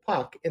hit the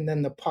puck, and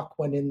then the puck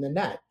went in the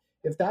net.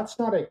 If that's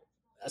not a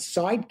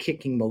side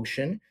kicking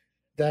motion,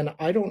 then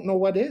I don't know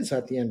what is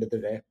at the end of the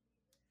day.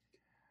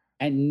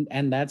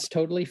 And that's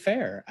totally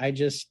fair.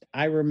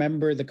 I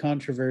remember the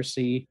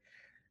controversy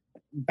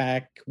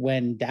back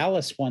when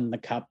Dallas won the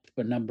cup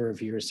a number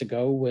of years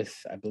ago with,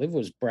 I believe it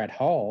was Brett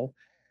Hall,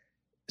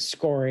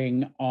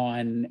 scoring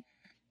on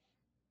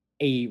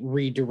a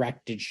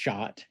redirected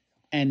shot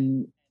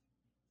And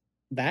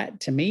that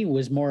to me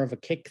was more of a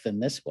kick than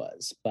this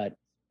was. But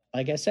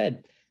like I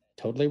said,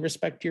 totally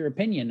respect your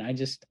opinion. I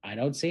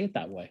don't see it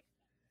that way.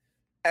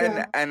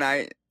 And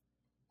I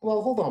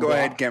Well, hold on. go Brock.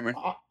 ahead, Cameron.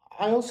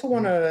 I also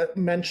want to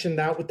mention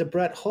that with the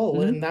Brett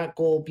Hull and that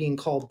goal being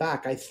called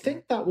back, I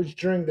think that was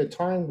during the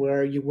time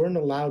where you weren't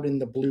allowed in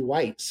the blue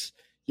ice.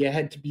 You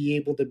had to be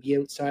able to be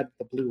outside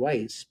the blue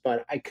ice.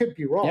 But I could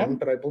be wrong,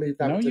 but I believe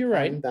that was the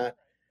time that,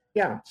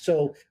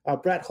 so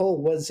Brett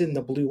Hull was in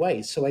the blue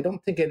ice. So I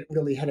don't think it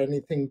really had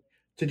anything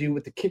to do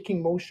with the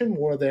kicking motion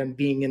more than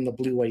being in the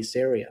blue ice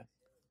area.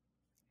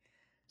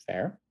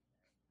 Fair.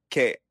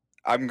 Okay,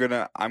 I'm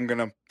gonna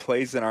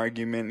place an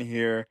argument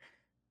here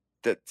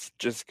that's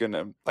just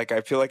gonna, like,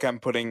 I feel like I'm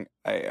putting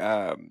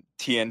a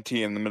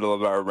TNT in the middle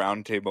of our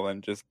round table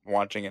and just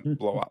watching it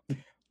blow up.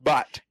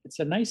 But it's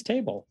a nice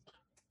table.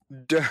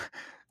 Do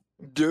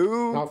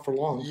not for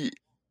long.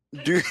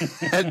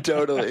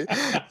 Totally.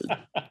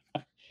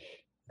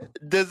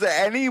 Does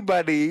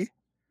anybody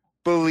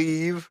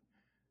believe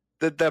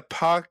that the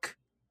puck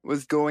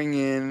was going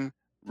in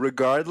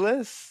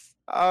regardless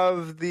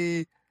of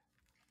the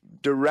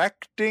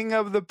directing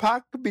of the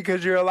puck?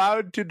 Because you're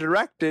allowed to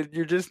direct it,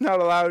 you're just not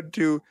allowed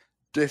to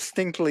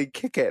distinctly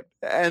kick it.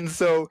 And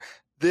so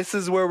this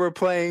is where we're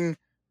playing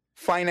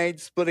finite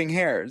splitting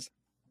hairs.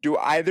 Do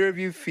either of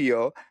you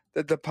feel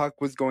that the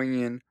puck was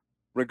going in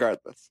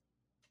regardless?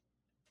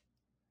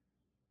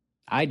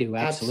 I do,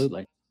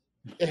 absolutely.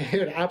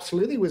 It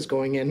absolutely was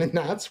going in, and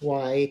that's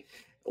why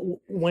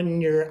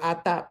when you're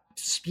at that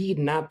speed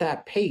and at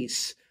that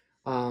pace,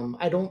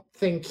 I don't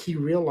think he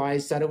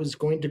realized that it was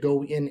going to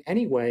go in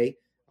anyway.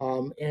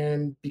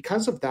 And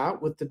because of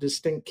that, with the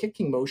distinct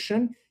kicking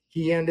motion,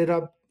 he ended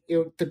up,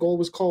 the goal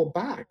was called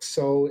back.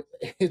 So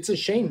it's a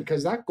shame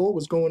because that goal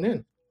was going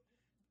in.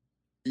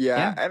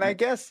 Yeah. And I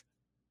guess,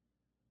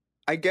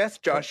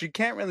 Josh, you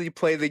can't really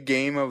play the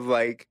game of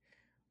like,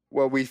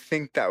 well, we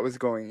think that was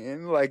going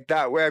in like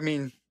that way. I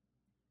mean,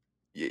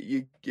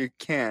 you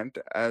can't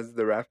as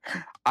the ref.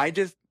 I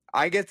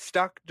get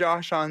stuck,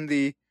 Josh, on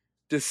the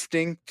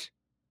distinct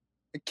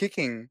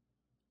kicking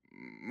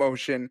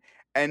motion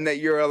and that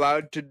you're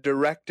allowed to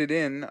direct it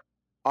in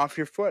off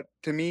your foot.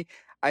 To me,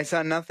 I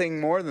saw nothing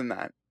more than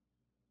that.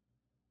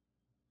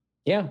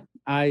 Yeah,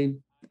 I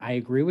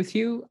agree with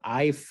you.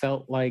 I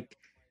felt like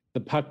the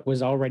puck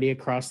was already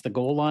across the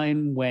goal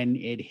line when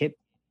it hit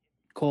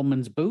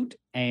Coleman's boot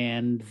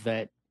and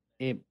that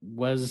it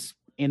was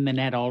in the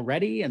net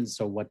already. And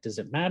so what does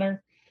it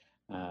matter?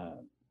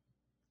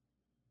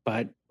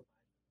 But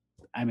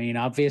I mean,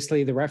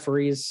 obviously the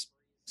referees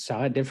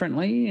saw it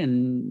differently,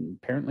 and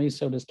apparently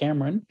so does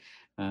Cameron.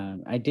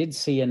 I did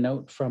see a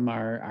note from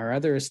our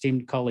other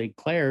esteemed colleague,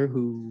 Claire,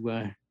 who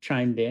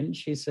chimed in.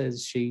 She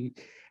says she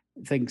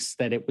thinks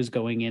that it was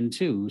going in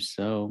too.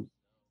 So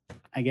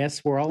I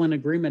guess we're all in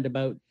agreement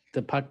about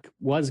the puck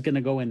was going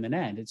to go in the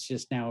net. It's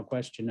just now a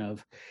question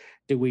of,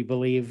 do we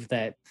believe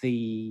that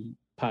the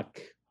puck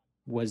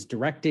was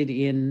directed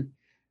in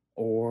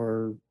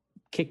or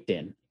kicked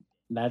in?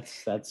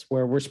 That's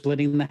where we're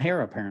splitting the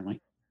hair,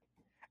 apparently.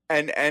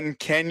 And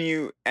can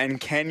you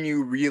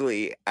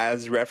really,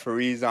 as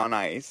referees on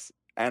ice,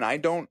 and I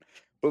don't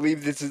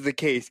believe this is the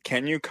case,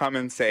 can you come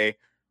and say,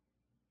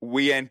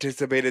 we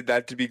anticipated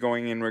that to be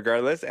going in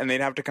regardless? And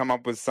they'd have to come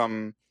up with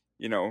some,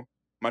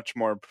 much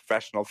more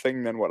professional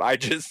thing than what I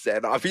just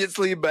said,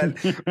 obviously, but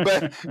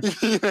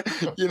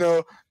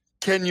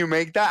can you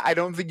make that? I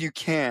don't think you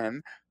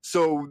can.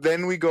 So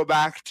then we go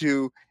back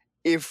to,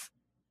 if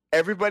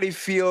everybody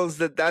feels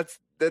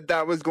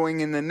that was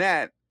going in the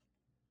net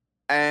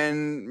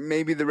and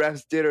maybe the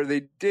refs did or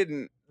they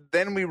didn't,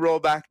 then we roll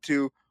back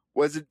to,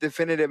 was it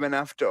definitive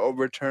enough to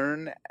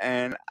overturn?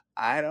 And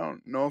I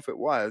don't know if it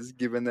was,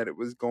 given that it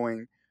was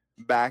going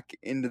back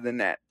into the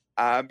net.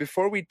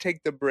 Before we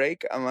take the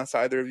break, unless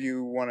either of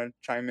you want to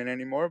chime in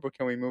anymore, but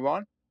can we move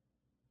on?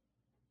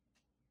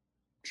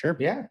 Sure.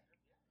 Yeah.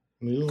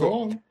 Move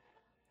on.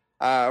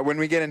 When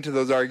we get into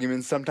those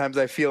arguments, sometimes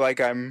I feel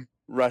like I'm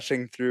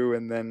rushing through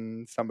and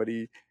then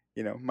somebody,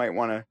 might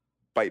want to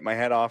bite my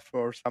head off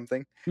or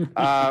something.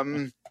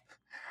 Let's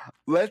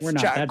We're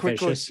not chat that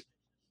quickly. vicious.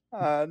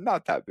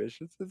 Not that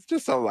vicious. It's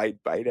just a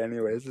light bite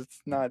anyways.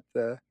 It's not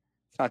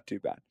too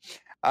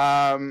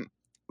bad.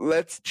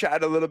 Let's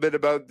chat a little bit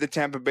about the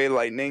Tampa Bay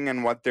Lightning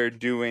and what they're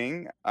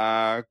doing.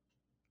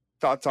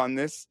 Thoughts on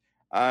this?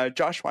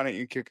 Josh, why don't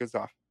you kick us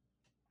off?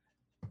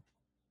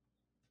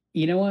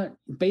 You know what?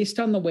 Based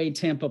on the way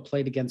Tampa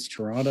played against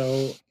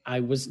Toronto, I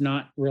was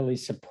not really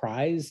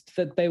surprised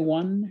that they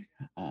won.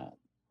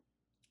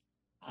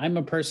 I'm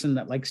a person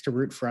that likes to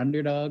root for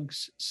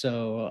underdogs,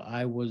 so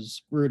I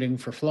was rooting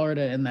for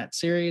Florida in that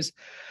series.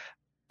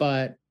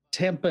 But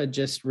Tampa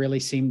just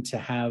really seemed to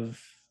have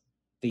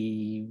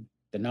the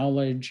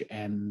knowledge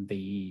and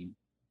the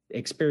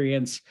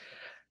experience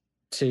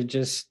to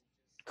just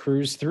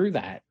cruise through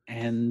that.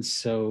 And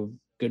so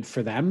good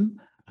for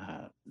them.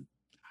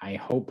 I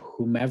hope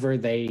whomever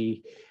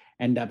they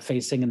end up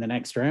facing in the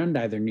next round,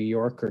 either New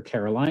York or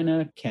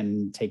Carolina,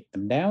 can take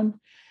them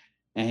down.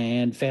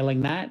 And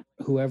failing that,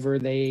 whoever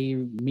they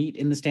meet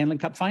in the Stanley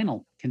Cup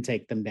final can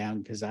take them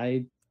down, because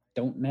I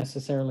don't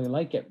necessarily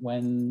like it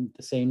when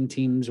the same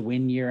teams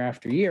win year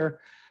after year,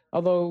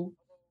 although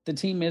the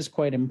team is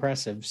quite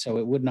impressive, so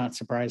it would not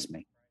surprise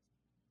me.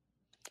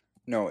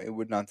 No, it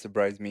would not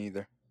surprise me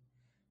either.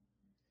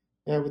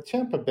 Yeah, with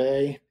Tampa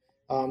Bay,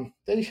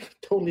 they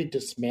totally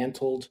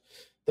dismantled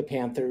the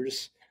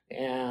Panthers.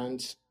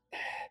 And,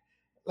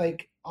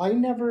 like, I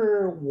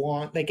never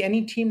want, like,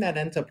 any team that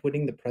ends up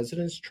winning the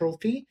President's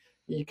Trophy,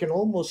 you can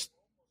almost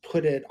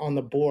put it on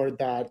the board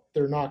that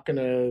they're not going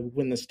to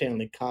win the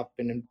Stanley Cup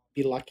and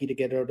be lucky to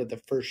get out of the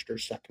first or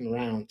second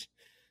round.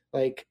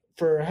 Like,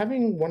 for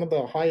having one of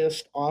the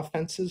highest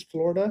offenses,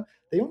 Florida,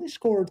 they only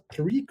scored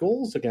 3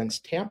 goals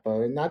against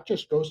Tampa, and that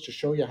just goes to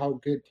show you how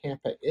good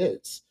Tampa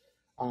is.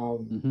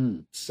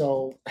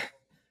 So,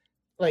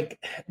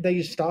 like,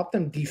 they stop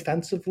them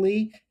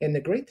defensively, and the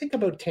great thing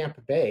about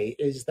Tampa Bay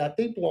is that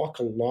they block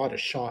a lot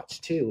of shots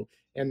too,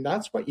 and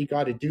that's what you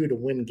got to do to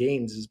win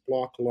games, is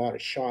block a lot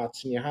of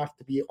shots, and you have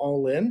to be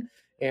all in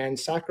and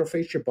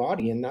sacrifice your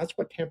body, and that's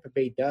what Tampa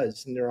Bay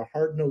does. And they're a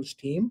hard-nosed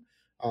team.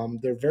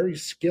 They're very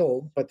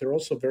skilled, but they're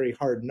also very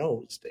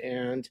hard-nosed.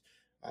 And,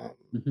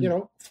 you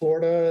know,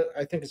 Florida,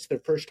 I think it's their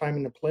first time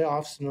in the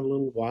playoffs in a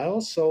little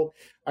while. So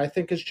I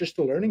think it's just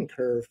a learning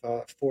curve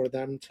for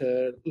them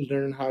to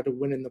learn how to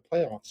win in the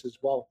playoffs as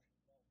well.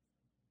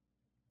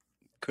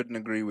 Couldn't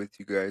agree with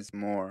you guys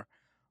more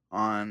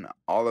on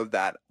all of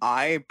that.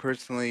 I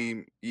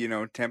personally, you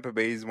know, Tampa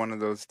Bay is one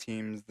of those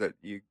teams that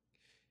you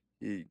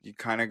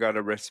kind of got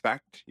to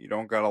respect. You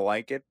don't got to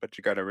like it, but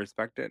you got to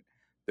respect it.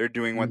 They're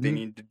doing what they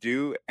need to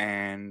do,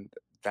 and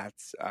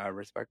that's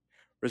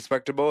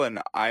respectable.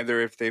 And either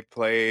if they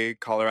play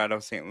Colorado,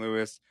 St.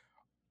 Louis,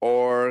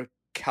 or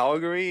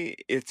Calgary,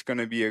 it's going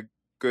to be a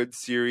good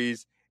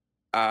series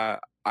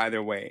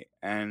either way.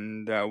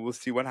 And we'll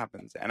see what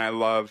happens. And I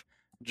love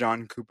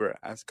John Cooper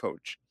as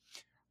coach.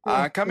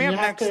 Coming up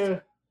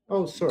next...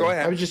 Oh, sorry. Go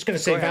ahead. I was just going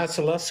to say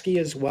Vasilevsky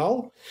as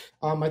well.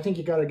 I think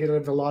you got to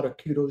give a lot of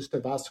kudos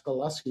to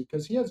Vasilevsky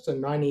because he has a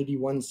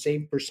 .981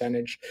 save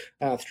percentage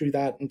through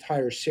that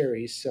entire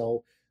series.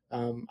 So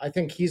I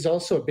think he's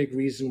also a big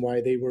reason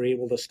why they were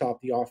able to stop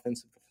the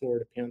offense of the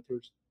Florida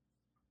Panthers.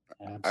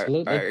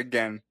 Absolutely. I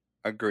again,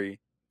 agree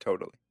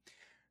totally.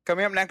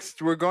 Coming up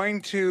next, we're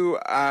going to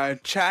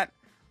chat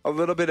a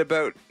little bit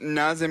about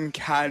Nazem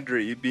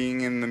Kadri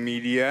being in the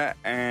media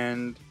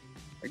and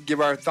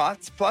give our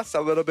thoughts, plus a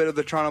little bit of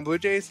the Toronto Blue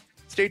Jays.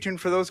 Stay tuned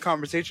for those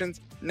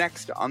conversations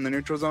next on the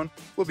Neutral Zone.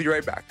 We'll be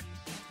right back.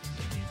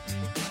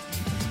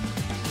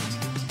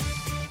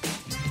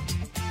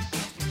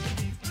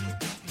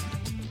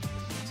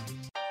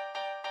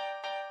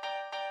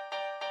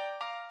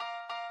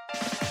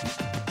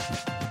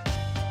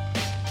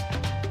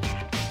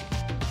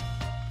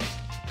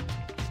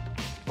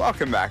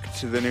 Welcome back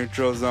to the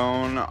Neutral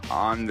Zone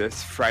on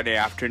this Friday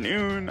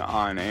afternoon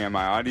on AMI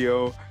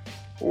Audio.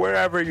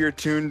 Wherever you're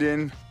tuned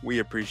in, we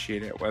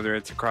appreciate it, whether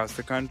it's across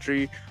the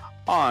country,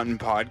 on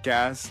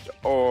podcast,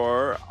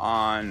 or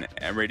on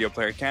Radio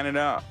Player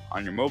Canada,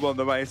 on your mobile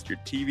device, your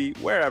TV,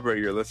 wherever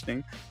you're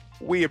listening.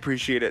 We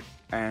appreciate it.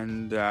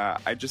 And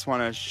I just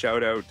want to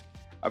shout out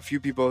a few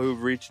people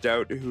who've reached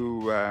out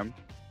who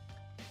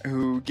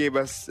gave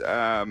us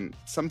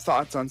some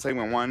thoughts on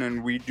segment 1,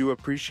 and we do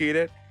appreciate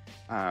it.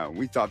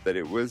 We thought that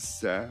it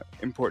was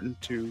important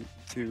to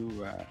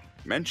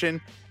mention.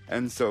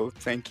 And so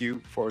thank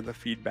you for the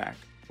feedback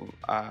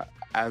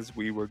as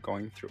we were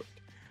going through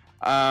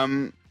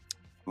it.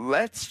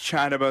 Let's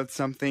chat about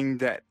something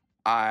that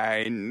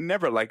I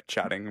never liked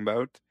chatting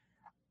about.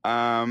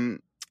 I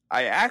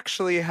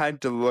actually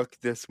had to look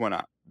this one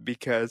up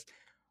because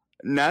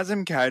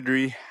Nazem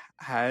Kadri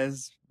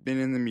has been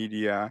in the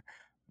media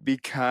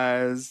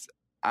because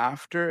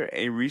after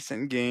a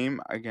recent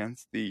game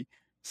against the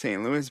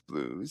St. Louis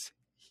Blues,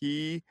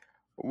 he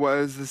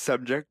was the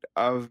subject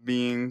of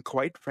being,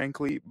 quite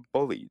frankly,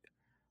 bullied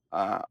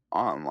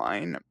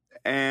online.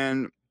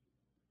 And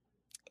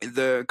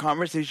the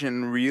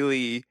conversation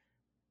really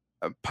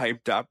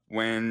piped up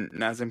when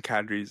Nazem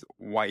Kadri's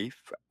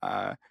wife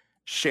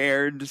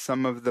shared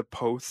some of the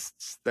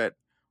posts that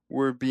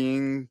were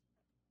being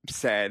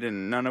said,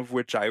 and none of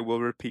which I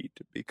will repeat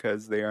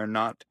because they are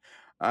not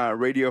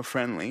radio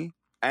friendly.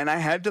 And I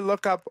had to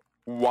look up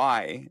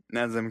why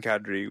Nazem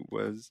Kadri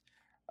was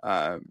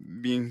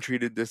being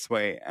treated this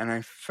way, and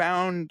I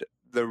found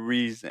the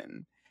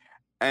reason,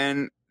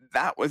 and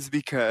that was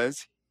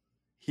because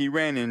he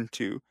ran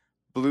into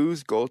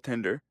Blues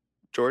goaltender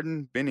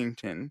Jordan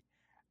Binnington,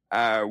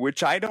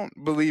 which I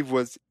don't believe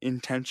was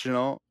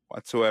intentional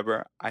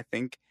whatsoever. I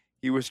think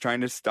he was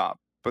trying to stop,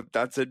 but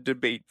that's a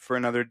debate for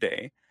another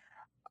day.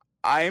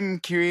 I'm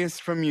curious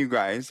from you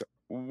guys,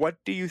 what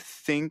do you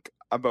think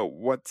about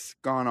what's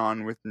gone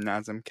on with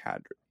Nazem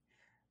Kadri?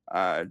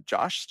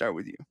 Josh, start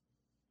with you.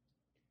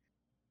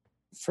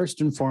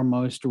 First and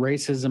foremost,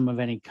 racism of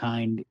any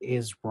kind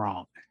is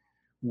wrong.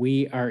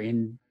 We are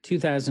in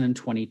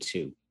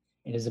 2022.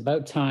 It is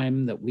about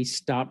time that we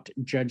stopped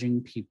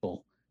judging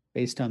people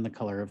based on the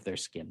color of their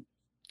skin.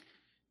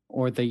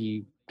 or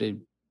the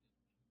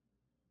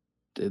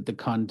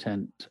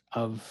content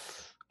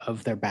of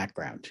their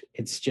background.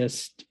 It's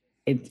just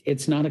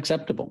it's not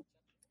acceptable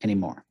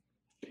anymore.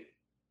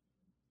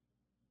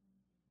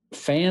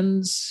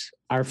 Fans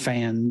are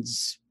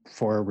fans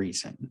for a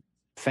reason.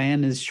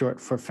 Fan is short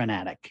for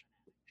fanatic.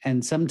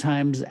 And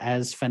sometimes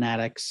as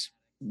fanatics,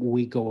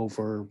 we go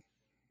over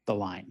the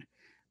line.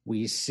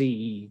 We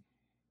see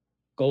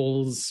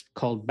goals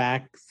called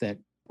back that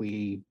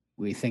we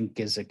think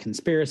is a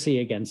conspiracy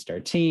against our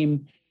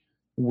team.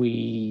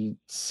 We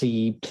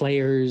see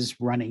players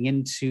running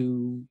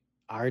into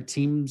our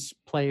team's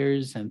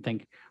players and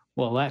think,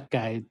 well, that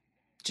guy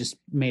just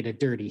made a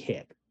dirty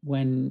hit,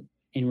 when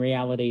in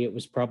reality it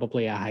was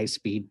probably a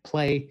high-speed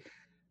play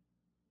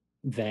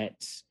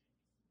that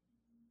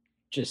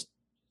just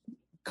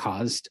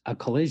caused a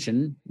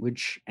collision,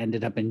 which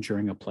ended up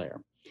injuring a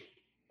player.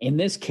 In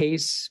this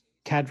case,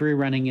 Kadri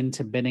running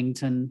into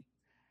Binnington,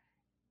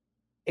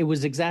 it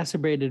was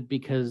exacerbated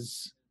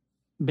because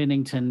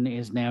Binnington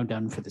is now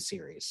done for the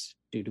series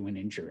due to an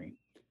injury.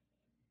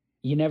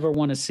 You never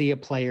want to see a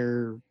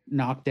player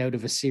knocked out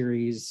of a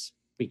series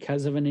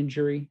because of an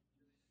injury.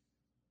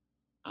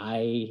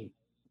 I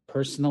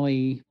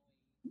personally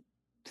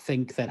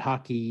think that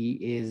hockey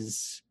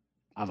is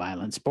a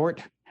violent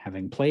sport,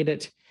 having played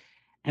it,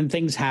 and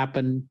things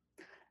happen,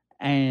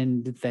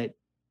 and that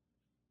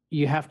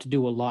you have to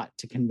do a lot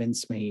to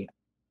convince me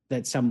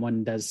that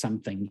someone does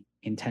something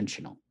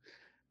intentional,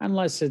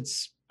 unless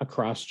it's a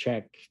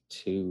cross-check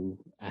to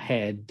a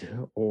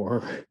head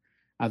or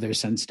other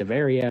sensitive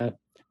area,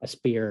 a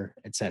spear,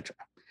 etc.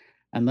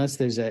 Unless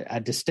there's a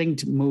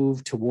distinct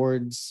move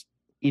towards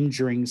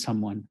injuring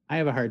someone, I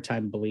have a hard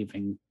time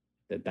believing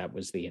that that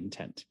was the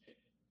intent.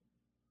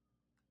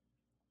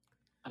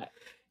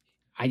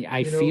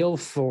 I feel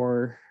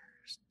for...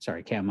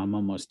 Sorry, Cam, I'm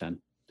almost done.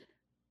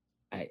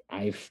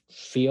 I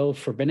feel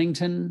for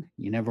Binnington.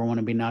 You never want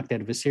to be knocked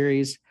out of a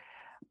series.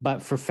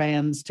 But for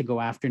fans to go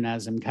after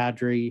Nazem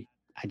Kadri,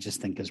 I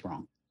just think is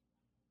wrong.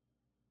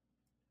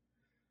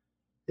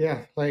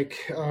 Yeah,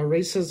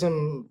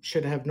 racism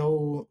should have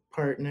no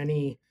part in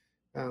any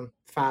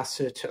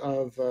facet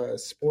of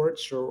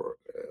sports or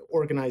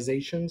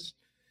organizations.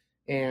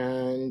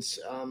 And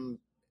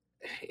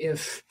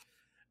if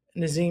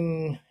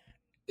Nazem,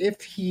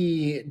 if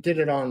he did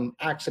it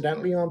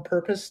accidentally on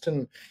purpose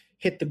and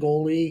hit the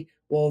goalie,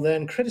 well,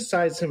 then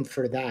criticize him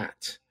for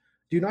that.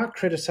 Do not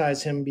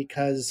criticize him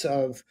because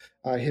of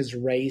his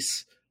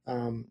race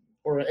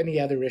or any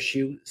other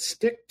issue.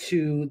 Stick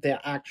to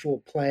the actual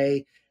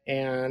play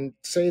and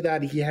say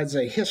that he has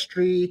a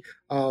history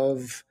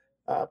of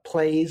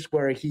plays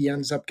where he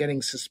ends up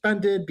getting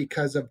suspended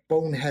because of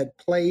bonehead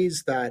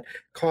plays that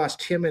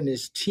cost him and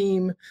his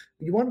team.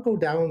 You want to go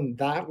down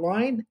that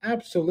line?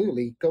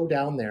 Absolutely, go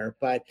down there.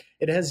 But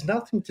it has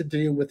nothing to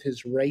do with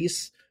his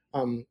race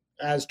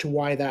as to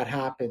why that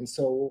happened.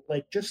 So,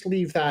 just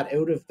leave that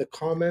out of the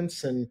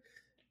comments and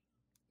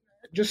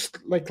just,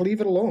 leave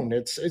it alone.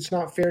 It's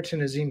not fair to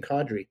Nazem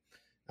Kadri.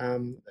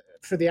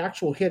 For the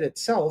actual hit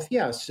itself,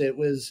 yes, it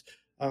was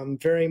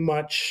very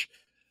much...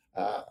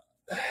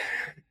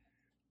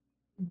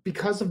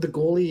 because of the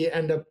goalie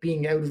end up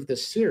being out of the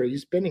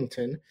series,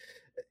 Binnington,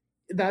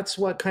 that's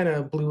what kind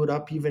of blew it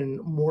up even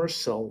more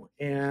so.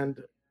 And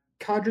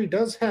Kadri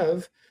does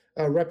have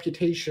a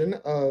reputation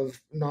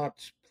of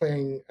not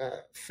playing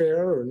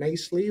fair or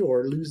nicely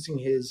or losing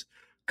his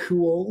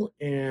cool.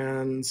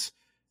 And,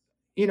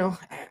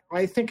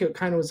 I think it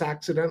kind of was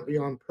accidentally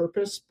on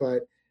purpose,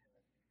 but,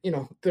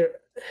 there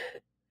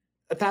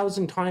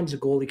 1,000 times a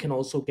goalie can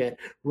also get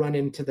run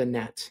into the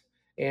net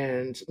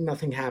and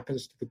nothing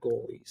happens to the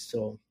goalie.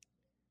 So,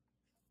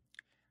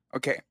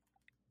 okay,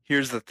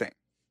 here's the thing.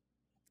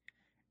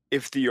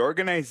 If the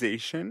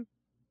organization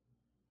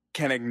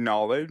can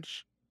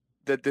acknowledge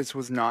that this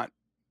was not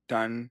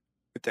done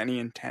with any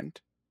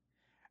intent,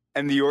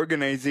 and the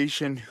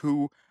organization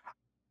who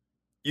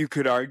you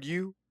could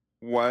argue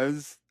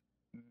was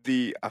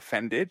the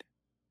offended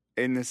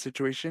in this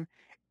situation,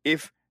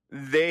 if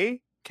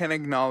they can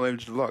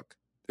acknowledge, look,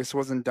 this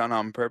wasn't done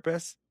on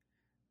purpose,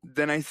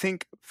 then I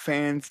think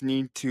fans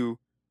need to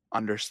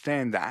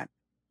understand that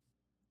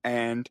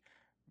and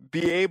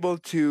be able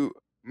to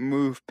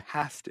move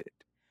past it.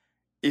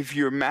 If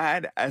you're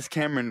mad, as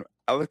Cameron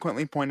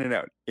eloquently pointed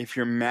out, if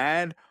you're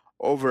mad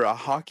over a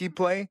hockey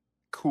play,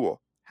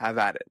 cool, have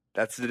at it.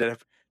 That's the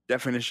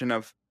definition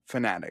of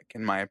fanatic,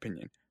 in my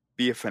opinion.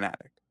 Be a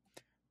fanatic.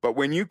 But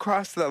when you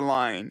cross the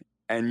line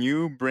and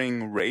you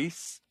bring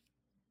race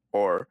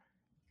or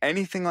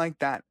anything like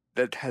that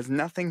that has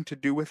nothing to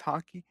do with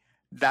hockey,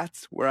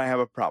 that's where I have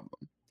a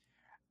problem.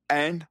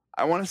 And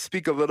I want to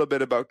speak a little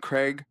bit about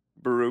Craig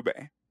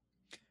Berube.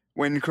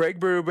 When Craig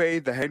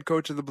Berube, the head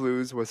coach of the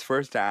Blues, was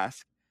first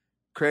asked,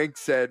 Craig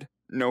said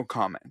no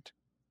comment.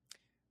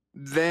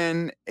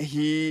 Then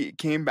he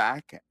came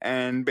back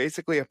and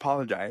basically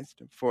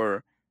apologized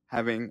for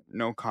having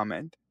no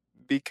comment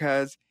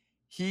because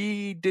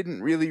he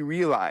didn't really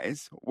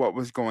realize what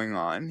was going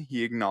on.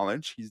 He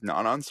acknowledged he's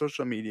not on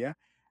social media.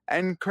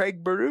 And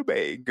Craig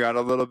Berube got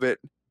a little bit,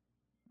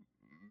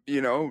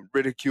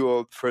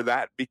 ridiculed for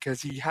that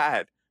because he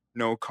had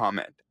no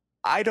comment.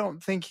 I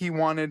don't think he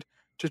wanted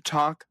to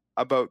talk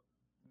about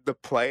the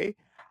play.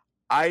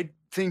 I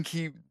think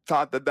he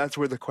thought that that's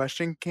where the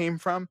question came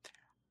from.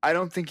 I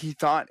don't think he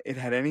thought it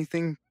had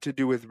anything to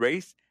do with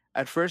race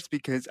at first,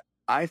 because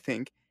I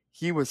think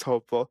he was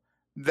hopeful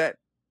that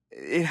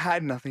it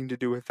had nothing to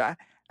do with that.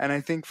 And I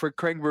think for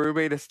Craig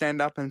Berube to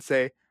stand up and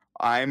say,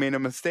 I made a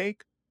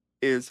mistake,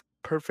 is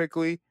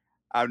perfectly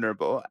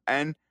admirable.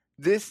 And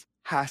this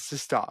has to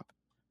stop.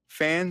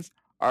 Fans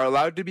are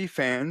allowed to be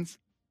fans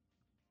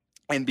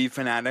and be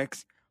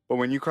fanatics, but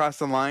when you cross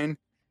the line,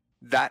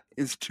 that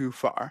is too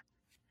far.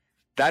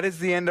 That is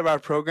the end of our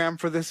program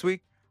for this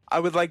week. I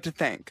would like to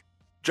thank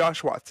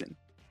Josh Watson,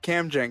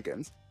 Cam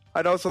Jenkins.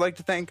 I'd also like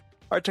to thank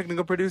our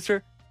technical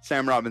producer,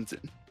 Sam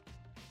Robinson.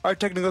 Our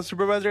technical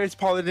supervisor is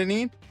Paula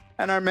Deneen,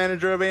 and our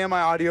manager of AMI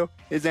Audio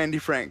is Andy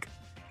Frank.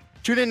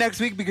 Tune in next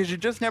week, because you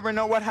just never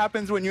know what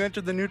happens when you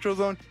enter the neutral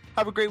zone.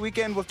 Have a great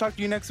weekend. We'll talk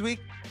to you next week.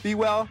 Be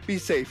well, be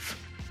safe.